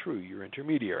asset through your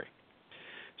intermediary.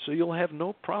 So you'll have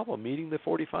no problem meeting the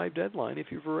 45 deadline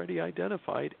if you've already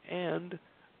identified and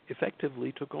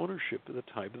effectively took ownership at the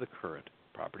time of the current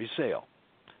property sale.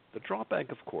 The drawback,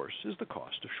 of course, is the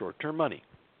cost of short-term money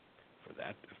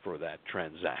for that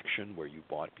transaction where you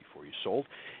bought before you sold,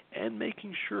 and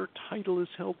making sure title is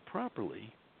held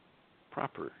properly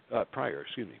prior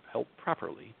to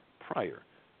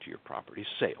your property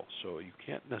sale. So you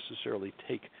can't necessarily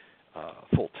take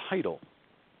full title,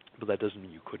 but that doesn't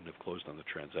mean you couldn't have closed on the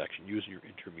transaction using your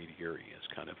intermediary as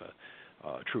kind of a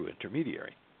true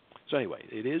intermediary. So anyway,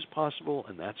 it is possible,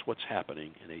 and that's what's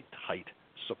happening in a tight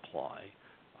supply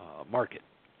market,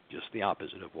 just the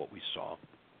opposite of what we saw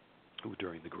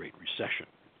during the Great Recession.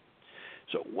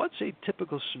 So what's a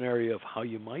typical scenario of how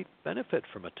you might benefit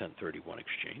from a 1031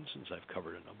 exchange, since I've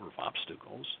covered a number of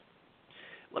obstacles?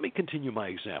 Let me continue my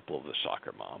example of the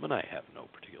soccer mom, and I have no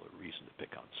particular reason to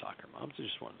pick on soccer moms. It's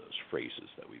just one of those phrases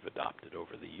that we've adopted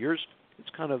over the years. It's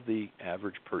kind of the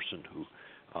average person who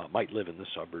might live in the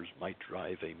suburbs, might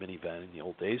drive a minivan in the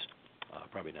old days,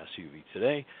 probably an SUV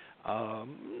today,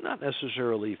 not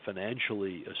necessarily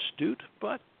financially astute,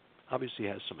 but obviously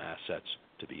has some assets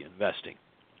to be investing.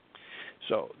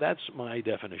 So that's my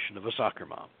definition of a soccer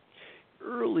mom.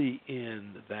 Early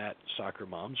in that soccer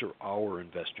mom's or our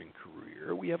investing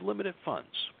career, we have limited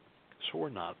funds, so we're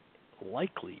not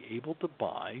likely able to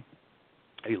buy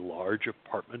a large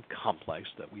apartment complex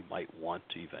that we might want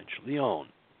to eventually own.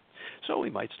 So we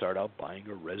might start out buying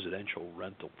a residential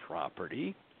rental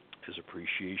property. As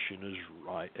appreciation is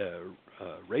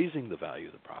raising the value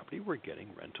of the property, we're getting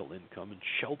rental income and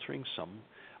sheltering some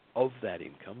of that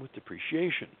income with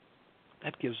depreciation.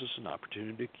 That gives us an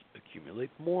opportunity to accumulate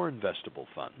more investable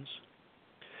funds.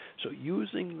 So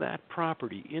using that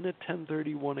property in a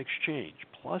 1031 exchange,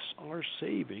 plus our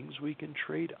savings, we can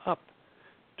trade up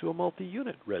to a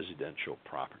multi-unit residential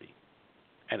property.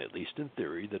 And at least in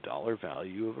theory, the dollar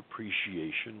value of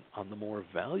appreciation on the more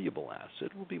valuable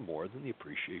asset will be more than the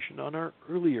appreciation on our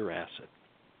earlier asset.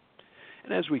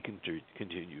 And as we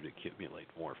continue to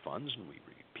accumulate more funds, and we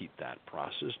repeat that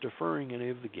process, deferring any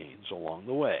of the gains along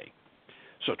the way.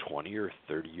 So 20 or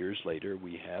 30 years later,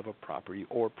 we have a property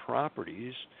or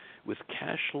properties with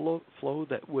cash flow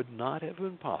that would not have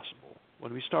been possible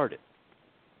when we started.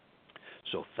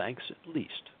 So thanks at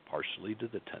least partially to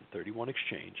the 1031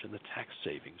 exchange and the tax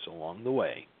savings along the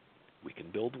way, we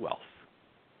can build wealth.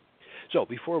 So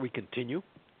before we continue,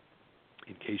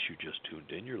 in case you just tuned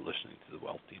in, you're listening to the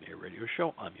Wealth DNA Radio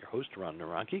Show. I'm your host, Ron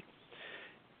Nawrocki.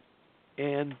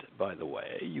 And by the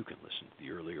way, you can listen to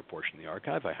the earlier portion of the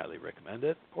archive. I highly recommend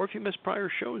it. Or if you missed prior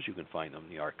shows, you can find them in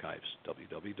the archives,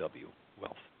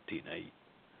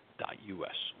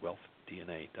 www.wealthdna.us,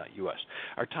 wealthdna.us.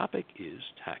 Our topic is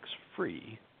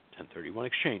tax-free 1031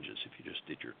 exchanges. If you just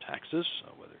did your taxes,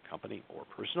 whether company or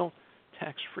personal,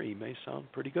 tax-free may sound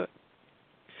pretty good.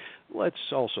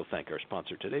 Let's also thank our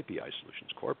sponsor today, BI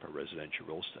Solutions Corp., a residential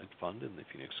real estate fund in the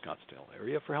Phoenix-Scottsdale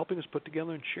area, for helping us put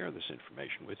together and share this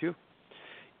information with you.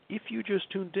 If you just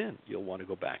tuned in, you'll want to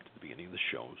go back to the beginning of the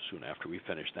show soon after we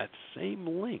finish. That same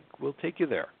link will take you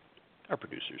there. Our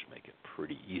producers make it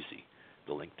pretty easy.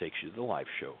 The link takes you to the live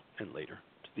show and later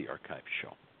to the archive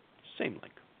show. Same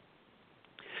link.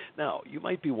 Now, you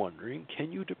might be wondering,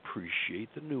 can you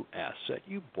depreciate the new asset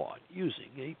you bought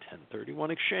using a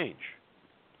 1031 exchange?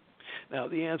 Now,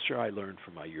 the answer I learned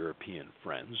from my European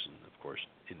friends, and of course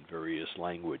in various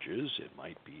languages, it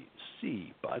might be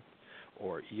sí, but,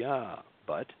 or yeah,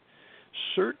 but.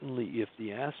 Certainly if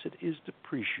the asset is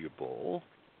depreciable,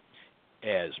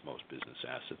 as most business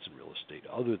assets in real estate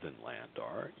other than land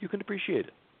are, you can depreciate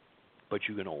it. But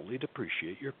you can only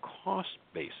depreciate your cost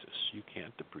basis. You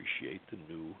can't depreciate the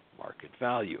new market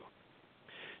value.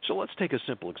 So let's take a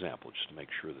simple example just to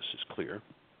make sure this is clear.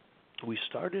 We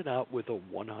started out with a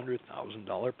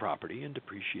 $100,000 property and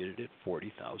depreciated it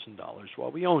 $40,000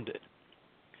 while we owned it.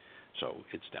 So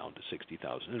it's down to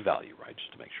 $60,000 in value, right?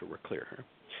 Just to make sure we're clear here.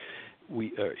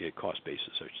 Cost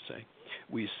basis, I should say.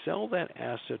 We sell that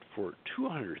asset for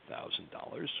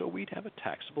 $200,000, so we'd have a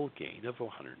taxable gain of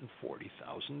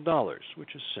 $140,000,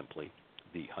 which is simply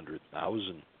the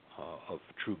 $100,000 of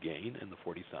true gain and the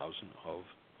 $40,000 of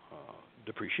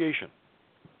depreciation.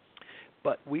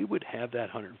 But we would have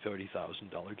that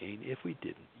 $130,000 gain if we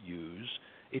didn't use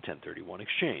a 1031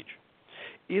 exchange.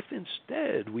 If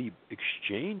instead we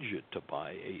exchange it to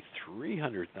buy a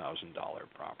 $300,000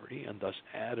 property and thus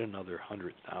add another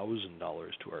 $100,000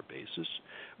 to our basis,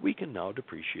 we can now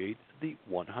depreciate the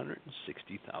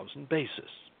 $160,000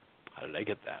 basis. How did I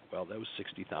get that? Well, that was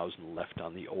 $60,000 left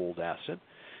on the old asset,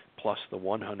 plus the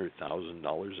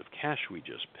 $100,000 of cash we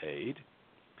just paid.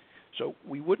 So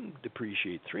we wouldn't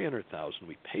depreciate $300,000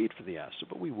 we paid for the asset,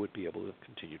 but we would be able to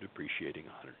continue depreciating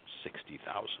 $160,000.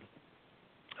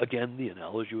 Again, the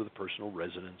analogy with a personal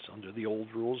residence under the old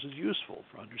rules is useful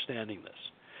for understanding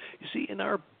this. You see, in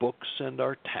our books and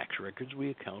our tax records, we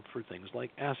account for things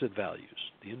like asset values,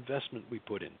 the investment we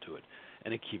put into it,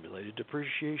 and accumulated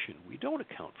depreciation. We don't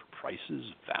account for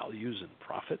prices, values, and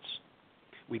profits.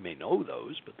 We may know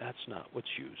those, but that's not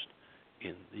what's used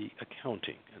in the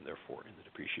accounting and therefore in the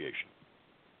depreciation.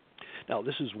 Now,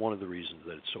 this is one of the reasons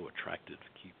that it's so attractive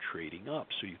to keep trading up,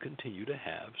 so you continue to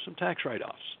have some tax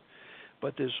write-offs.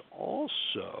 But there's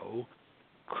also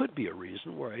could be a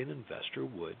reason why an investor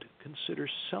would consider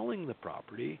selling the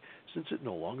property since it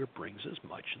no longer brings as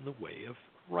much in the way of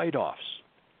write-offs.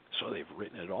 So they've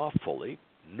written it off fully,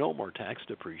 no more tax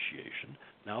depreciation.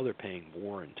 Now they're paying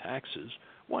more in taxes.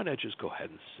 Why not just go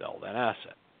ahead and sell that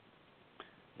asset?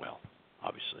 Well,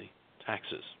 obviously,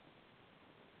 taxes.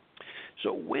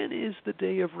 So when is the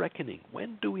day of reckoning?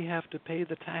 When do we have to pay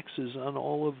the taxes on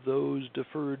all of those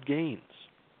deferred gains?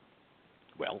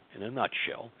 Well, in a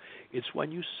nutshell, it's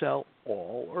when you sell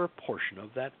all or a portion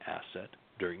of that asset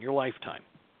during your lifetime.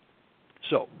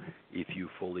 So, if you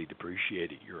fully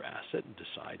depreciated your asset and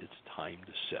decide it's time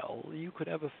to sell, you could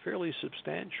have a fairly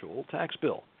substantial tax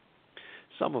bill.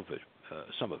 Some of it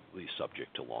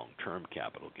subject to long-term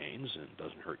capital gains and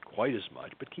doesn't hurt quite as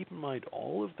much, but keep in mind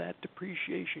all of that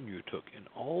depreciation you took in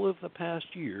all of the past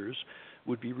years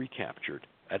would be recaptured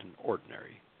at an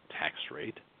ordinary tax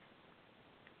rate.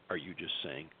 Are you just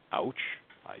saying, ouch?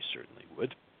 I certainly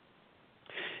would.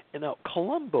 And now,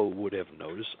 Columbo would have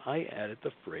noticed I added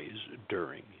the phrase,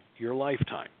 during your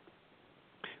lifetime,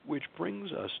 which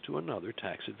brings us to another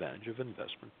tax advantage of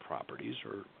investment properties,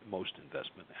 or most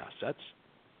investment assets.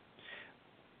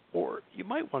 Or you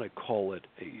might want to call it,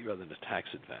 rather than a tax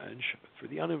advantage, for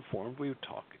the uninformed, we would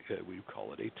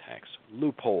call it a tax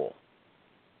loophole.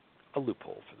 A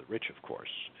loophole for the rich, of course,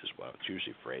 is what it's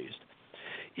usually phrased.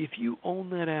 If you own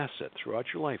that asset throughout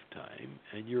your lifetime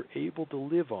and you're able to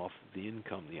live off the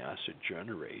income the asset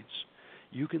generates,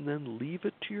 you can then leave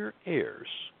it to your heirs.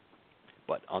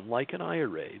 But unlike an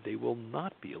IRA, they will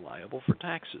not be liable for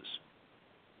taxes.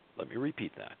 Let me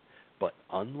repeat that. But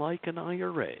unlike an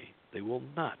IRA, they will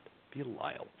not be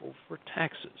liable for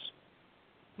taxes.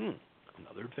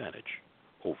 Another advantage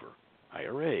over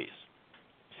IRAs.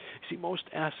 See, most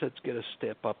assets get a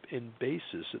step up in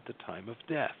basis at the time of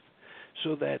death.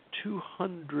 So that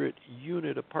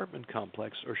 200-unit apartment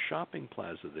complex or shopping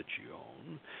plaza that you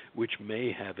own, which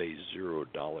may have a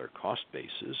 $0 cost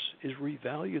basis, is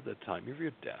revalued at the time of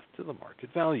your death to the market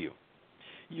value.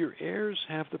 Your heirs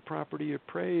have the property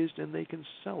appraised and they can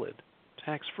sell it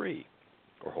tax-free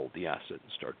or hold the asset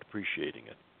and start depreciating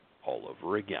it all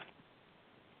over again.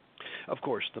 Of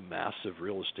course, the massive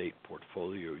real estate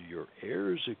portfolio your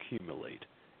heirs accumulate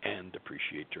and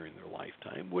depreciate during their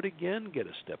lifetime would again get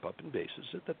a step up in basis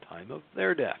at the time of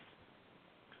their death,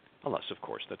 unless, of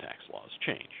course, the tax laws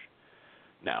change.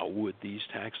 Now, would these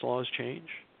tax laws change?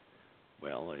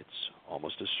 Well, it's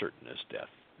almost as certain as death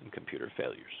and computer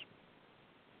failures.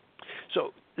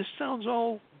 So this sounds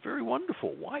all very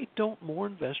wonderful. Why don't more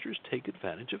investors take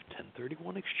advantage of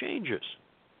 1031 exchanges?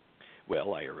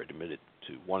 Well, I already admitted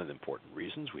to one of the important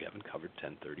reasons we haven't covered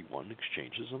 1031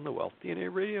 exchanges on the Wealth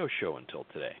DNA radio show until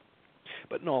today.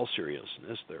 But in all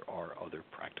seriousness, there are other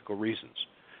practical reasons.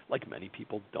 Like many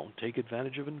people don't take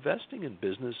advantage of investing in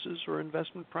businesses or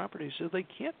investment properties, so they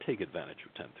can't take advantage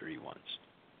of 1031s.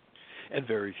 And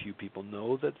very few people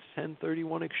know that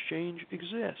 1031 exchange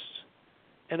exists.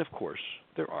 And of course,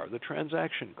 there are the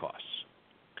transaction costs.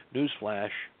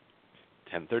 Newsflash,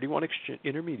 1031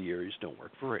 intermediaries don't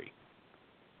work for free.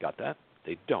 Got that?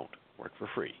 They don't work for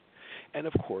free. And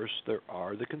of course, there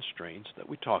are the constraints that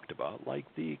we talked about, like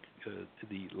the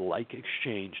like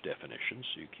exchange definition,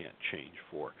 so you can't change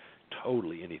for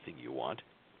totally anything you want.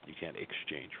 You can't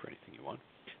exchange for anything you want.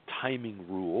 Timing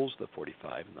rules, the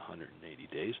 45 and the 180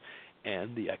 days,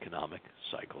 and the economic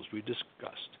cycles we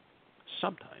discussed.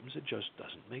 Sometimes it just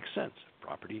doesn't make sense if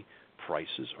property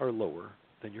prices are lower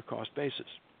than your cost basis,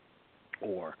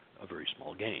 or a very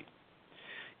small gain.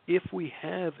 If we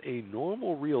have a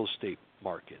normal real estate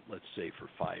market, let's say for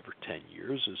 5 or 10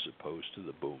 years, as opposed to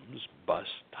the booms, bust,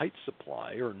 tight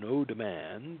supply, or no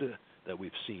demand that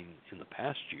we've seen in the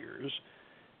past years,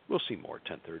 we'll see more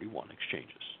 1031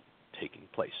 exchanges taking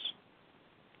place.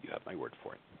 You have my word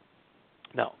for it.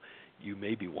 Now, you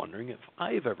may be wondering if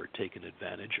I've ever taken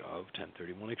advantage of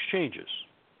 1031 exchanges.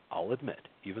 I'll admit,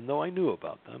 even though I knew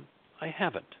about them, I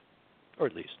haven't, or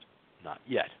at least not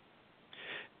yet.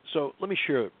 So let me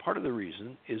share, part of the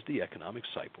reason is the economic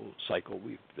cycle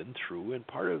we've been through, and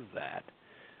part of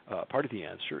the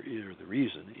answer, or the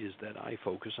reason, is that I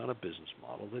focus on a business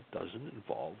model that doesn't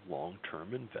involve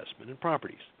long-term investment in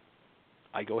properties.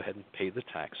 I go ahead and pay the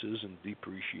taxes and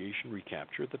depreciation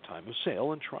recapture at the time of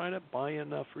sale and try to buy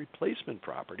enough replacement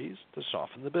properties to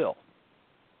soften the bill.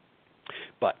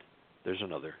 But there's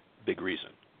another big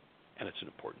reason, and it's an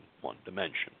important one to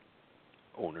mention: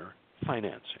 owner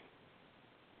financing.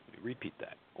 Let me repeat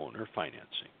that: owner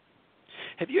financing.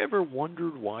 Have you ever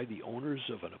wondered why the owners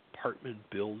of an apartment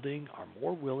building are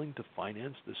more willing to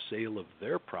finance the sale of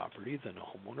their property than a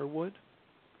homeowner would?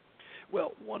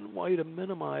 Well, one way to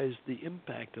minimize the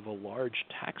impact of a large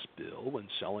tax bill when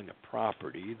selling a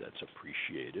property that's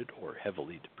appreciated or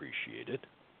heavily depreciated,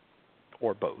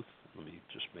 or both, let me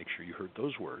just make sure you heard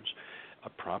those words, a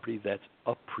property that's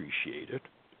appreciated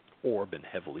or been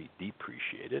heavily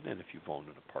depreciated, and if you've owned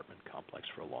an apartment complex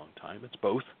for a long time, it's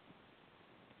both,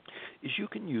 is you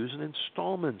can use an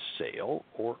installment sale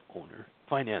or owner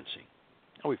financing.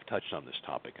 Now, we've touched on this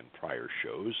topic in prior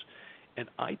shows, and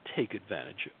I take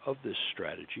advantage of this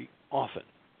strategy often.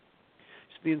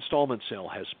 So the installment sale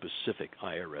has specific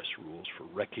IRS rules for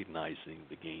recognizing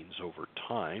the gains over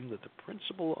time that the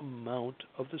principal amount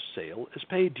of the sale is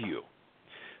paid to you.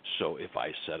 So if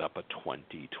I set up a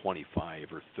 20, 25,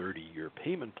 or 30-year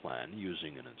payment plan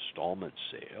using an installment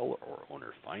sale or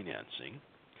owner financing,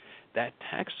 that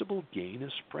taxable gain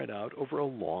is spread out over a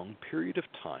long period of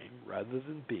time rather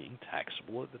than being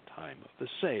taxable at the time of the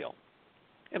sale.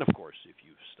 And of course, if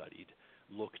you've studied,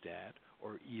 looked at,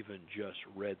 or even just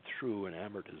read through an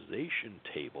amortization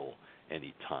table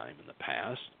any time in the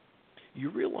past, you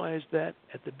realize that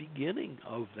at the beginning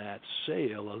of that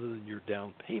sale, other than your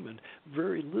down payment,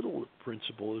 very little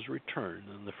principal is returned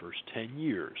in the first 10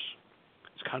 years.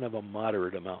 It's kind of a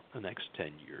moderate amount the next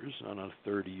 10 years. On a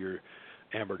 30-year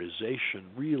amortization,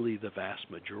 really the vast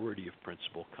majority of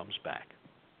principal comes back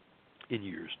in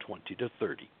years 20 to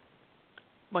 30.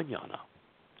 Mañana,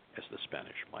 as the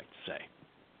Spanish might say.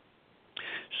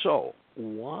 So,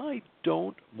 why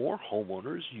don't more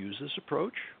homeowners use this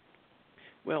approach?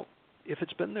 Well, if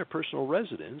it's been their personal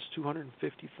residence,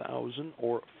 $250,000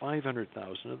 or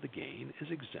 $500,000 of the gain is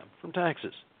exempt from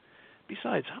taxes.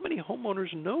 Besides, how many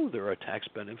homeowners know there are tax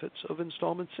benefits of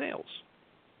installment sales?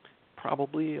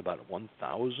 Probably about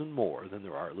 1,000 more than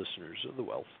there are listeners of the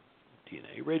Wealth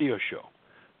DNA radio show.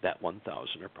 That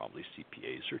 1,000 are probably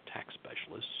CPAs or tax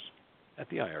specialists at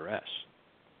the IRS.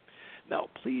 Now,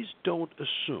 please don't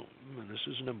assume, and this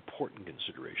is an important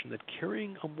consideration, that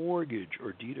carrying a mortgage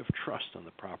or deed of trust on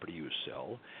the property you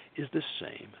sell is the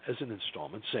same as an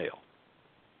installment sale.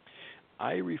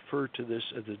 I refer to this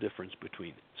as the difference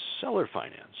between seller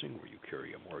financing, where you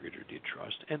carry a mortgage or deed of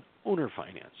trust, and owner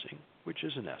financing, which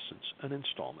is in essence an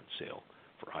installment sale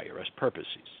for IRS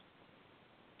purposes.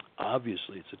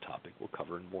 Obviously, it's a topic we'll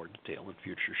cover in more detail in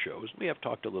future shows. We have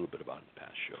talked a little bit about it in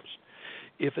past shows.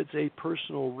 If it's a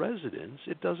personal residence,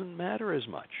 it doesn't matter as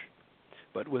much.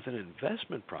 But with an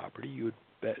investment property, you'd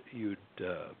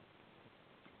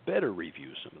better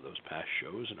review some of those past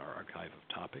shows in our archive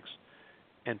of topics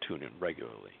and tune in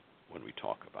regularly when we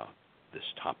talk about this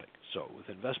topic. So with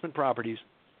investment properties,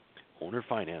 owner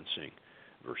financing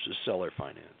versus seller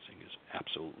financing is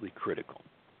absolutely critical.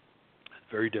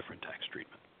 Very different tax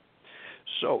treatment.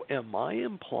 So am I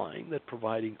implying that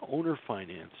providing owner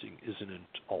financing is an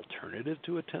alternative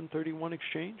to a 1031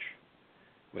 exchange?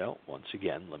 Well, once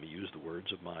again, let me use the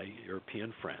words of my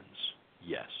European friends.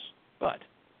 Yes, but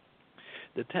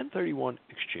the 1031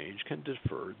 exchange can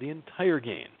defer the entire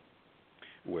gain,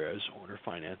 whereas owner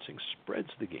financing spreads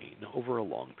the gain over a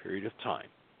long period of time,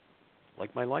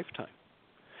 like my lifetime.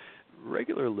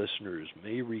 Regular listeners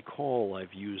may recall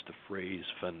I've used the phrase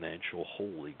financial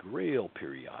holy grail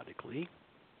periodically,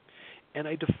 And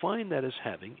I define that as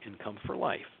having income for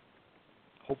life.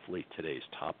 Hopefully today's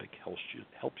topic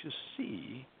helps you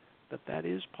see that that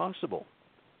is possible.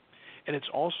 And it's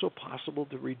also possible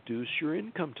to reduce your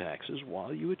income taxes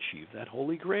while you achieve that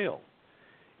holy grail.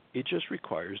 It just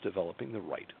requires developing the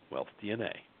right wealth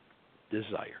DNA,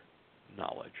 desire,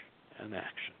 knowledge, and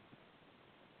action.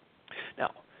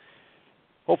 Now,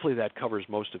 hopefully that covers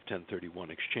most of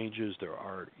 1031 exchanges. There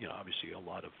are, obviously a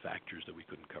lot of factors that we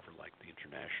couldn't cover, like the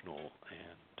international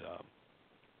and,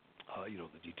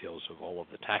 the details of all of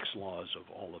the tax laws of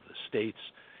all of the states.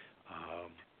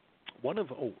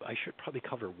 I should probably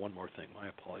cover one more thing. My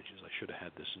apologies. I should have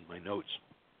had this in my notes.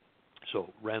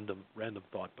 So random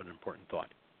thought, but an important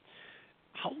thought.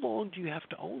 How long do you have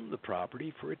to own the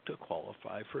property for it to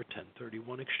qualify for a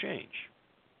 1031 exchange?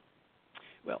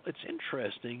 Well, it's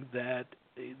interesting that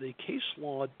the case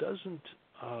law doesn't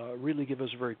really give us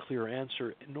a very clear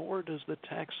answer, nor does the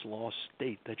tax law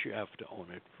state that you have to own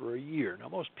it for a year. Now,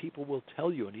 most people will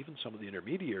tell you, and even some of the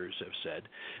intermediaries have said,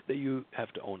 that you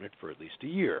have to own it for at least a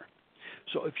year.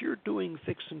 So if you're doing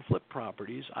fix and flip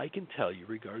properties, I can tell you,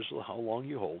 regardless of how long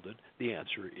you hold it, the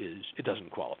answer is it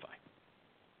doesn't qualify.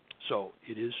 So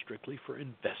it is strictly for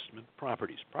investment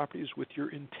properties, properties with your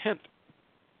intent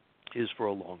is for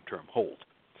a long-term hold.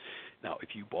 Now,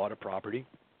 if you bought a property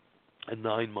and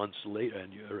 9 months later,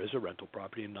 or as a rental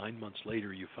property, and 9 months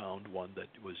later you found one that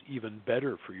was even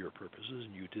better for your purposes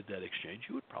and you did that exchange,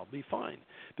 you would probably be fine.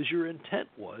 Because your intent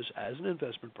was as an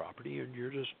investment property and you're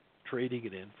just trading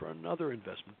it in for another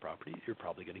investment property you're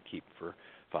probably going to keep for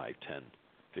 5, 10,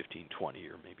 15, 20,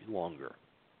 or maybe longer.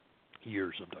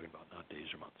 Years I'm talking about, not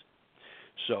days or months.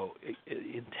 So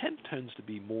intent tends to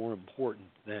be more important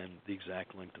than the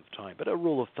exact length of time. But a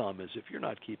rule of thumb is if you're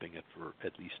not keeping it for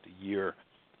at least a year,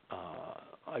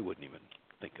 I wouldn't even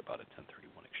think about a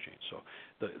 1031 exchange. So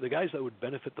the guys that would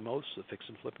benefit the most, the fix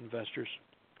and flip investors,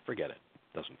 forget it.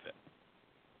 Doesn't fit.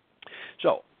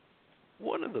 So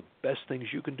one of the best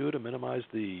things you can do to minimize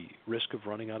the risk of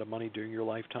running out of money during your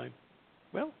lifetime,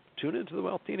 well, tune into the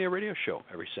Wealth DNA radio show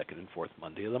every second and fourth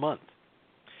Monday of the month.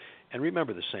 And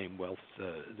remember the same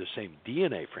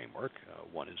DNA framework.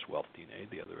 One is wealth DNA,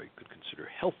 the other I could consider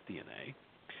health DNA.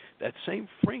 That same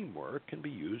framework can be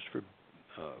used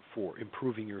for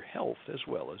improving your health as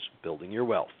well as building your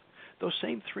wealth. Those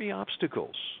same three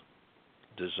obstacles,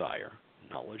 desire,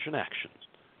 knowledge, and actions,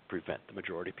 prevent the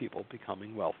majority of people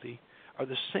becoming wealthy, are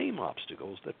the same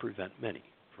obstacles that prevent many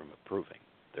from improving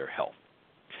their health.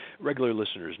 Regular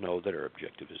listeners know that our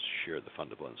objective is to share the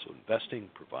fundamentals of investing,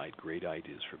 provide great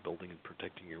ideas for building and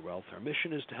protecting your wealth. Our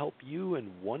mission is to help you and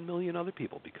 1 million other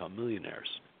people become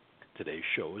millionaires. Today's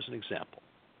show is an example,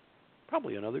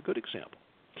 probably another good example.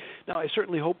 Now, I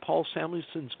certainly hope Paul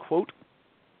Samuelson's quote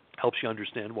helps you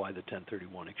understand why the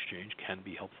 1031 exchange can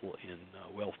be helpful in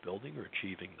wealth building or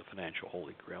achieving the financial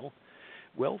holy grail.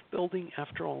 Wealth building,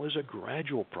 after all, is a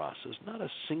gradual process, not a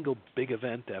single big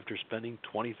event after spending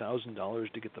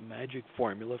 $20,000 to get the magic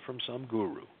formula from some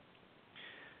guru.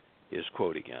 His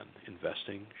quote again,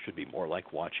 investing should be more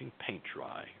like watching paint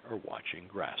dry or watching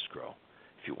grass grow.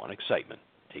 If you want excitement,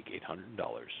 take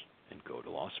 $800 and go to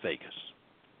Las Vegas.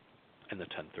 And the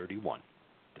 1031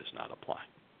 does not apply.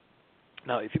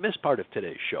 Now, if you missed part of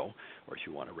today's show, or if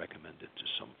you want to recommend it to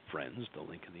some friends, the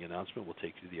link in the announcement will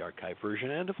take you to the archive version.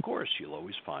 And, of course, you'll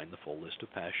always find the full list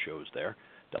of past shows there,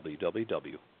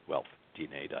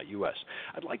 www.wealthdna.us.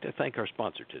 I'd like to thank our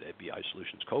sponsor today, BI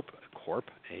Solutions Corp.,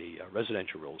 a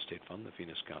residential real estate fund in the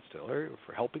Phoenix Scottsdale area,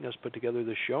 for helping us put together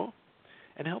this show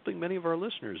and helping many of our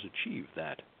listeners achieve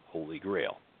that holy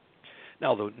grail.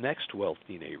 Now, the next Wealth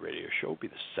DNA radio show will be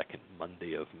the second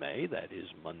Monday of May. That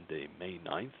is Monday, May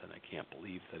 9th, and I can't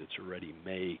believe that it's already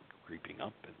May creeping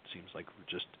up. It seems like we've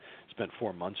just spent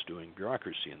 4 months doing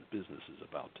bureaucracy and the business is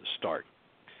about to start.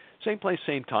 Same place,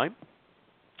 same time.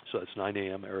 So it's 9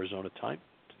 a.m. Arizona time.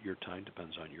 Your time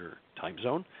depends on your time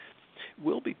zone.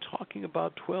 We'll be talking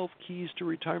about 12 keys to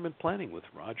retirement planning with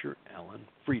Roger Allen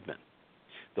Friedman.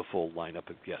 The full lineup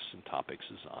of guests and topics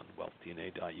is on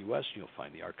wealthdna.us. You'll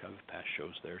find the archive of past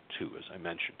shows there, too, as I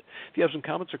mentioned. If you have some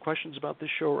comments or questions about this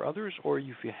show or others, or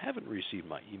if you haven't received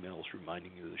my emails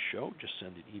reminding you of the show, just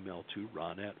send an email to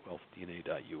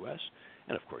ron@wealthdna.us.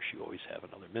 And, of course, you always have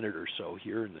another minute or so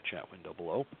here in the chat window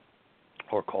below,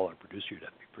 or call our producer.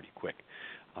 That'd be pretty quick.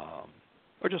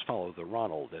 Or just follow the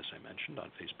Ronald, as I mentioned,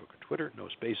 on Facebook or Twitter, no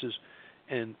spaces,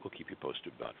 and we'll keep you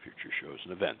posted about future shows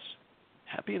and events.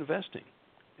 Happy investing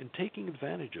and taking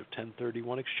advantage of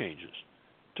 1031 exchanges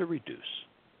to reduce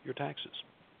your taxes.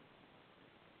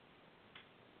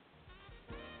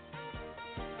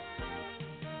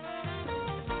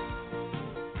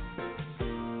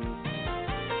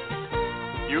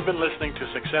 You've been listening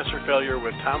to Success or Failure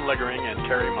with Tom Leggering and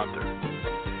Terry Munther.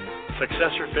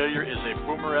 Success or Failure is a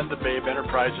Boomer and the Babe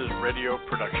Enterprises radio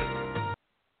production.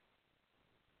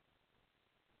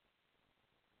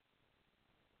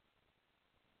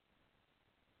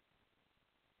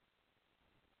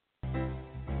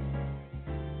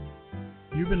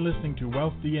 You've been listening to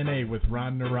Wealth DNA with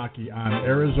Ron Nawrocki on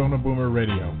Arizona Boomer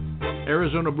Radio.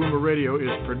 Arizona Boomer Radio is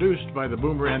produced by the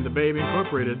Boomer and the Babe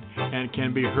Incorporated and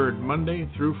can be heard Monday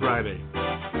through Friday.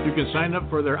 You can sign up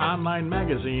for their online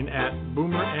magazine at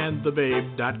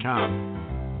boomerandthebabe.com.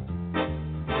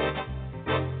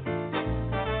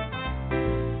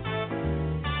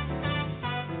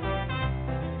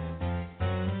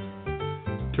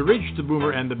 To reach the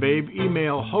Boomer and the Babe,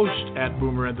 email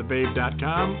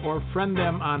host@boomerandthebabe.com or friend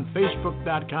them on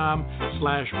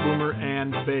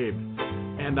facebook.com/boomerandbabe.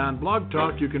 And on Blog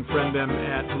Talk, you can friend them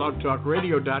at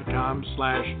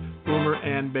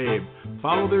blogtalkradio.com/boomerandbabe.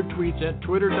 Follow their tweets at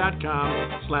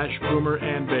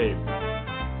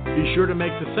twitter.com/boomerandbabe. Be sure to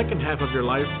make the second half of your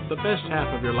life the best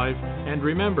half of your life. And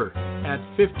remember, at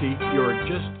 50, you're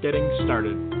just getting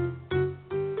started.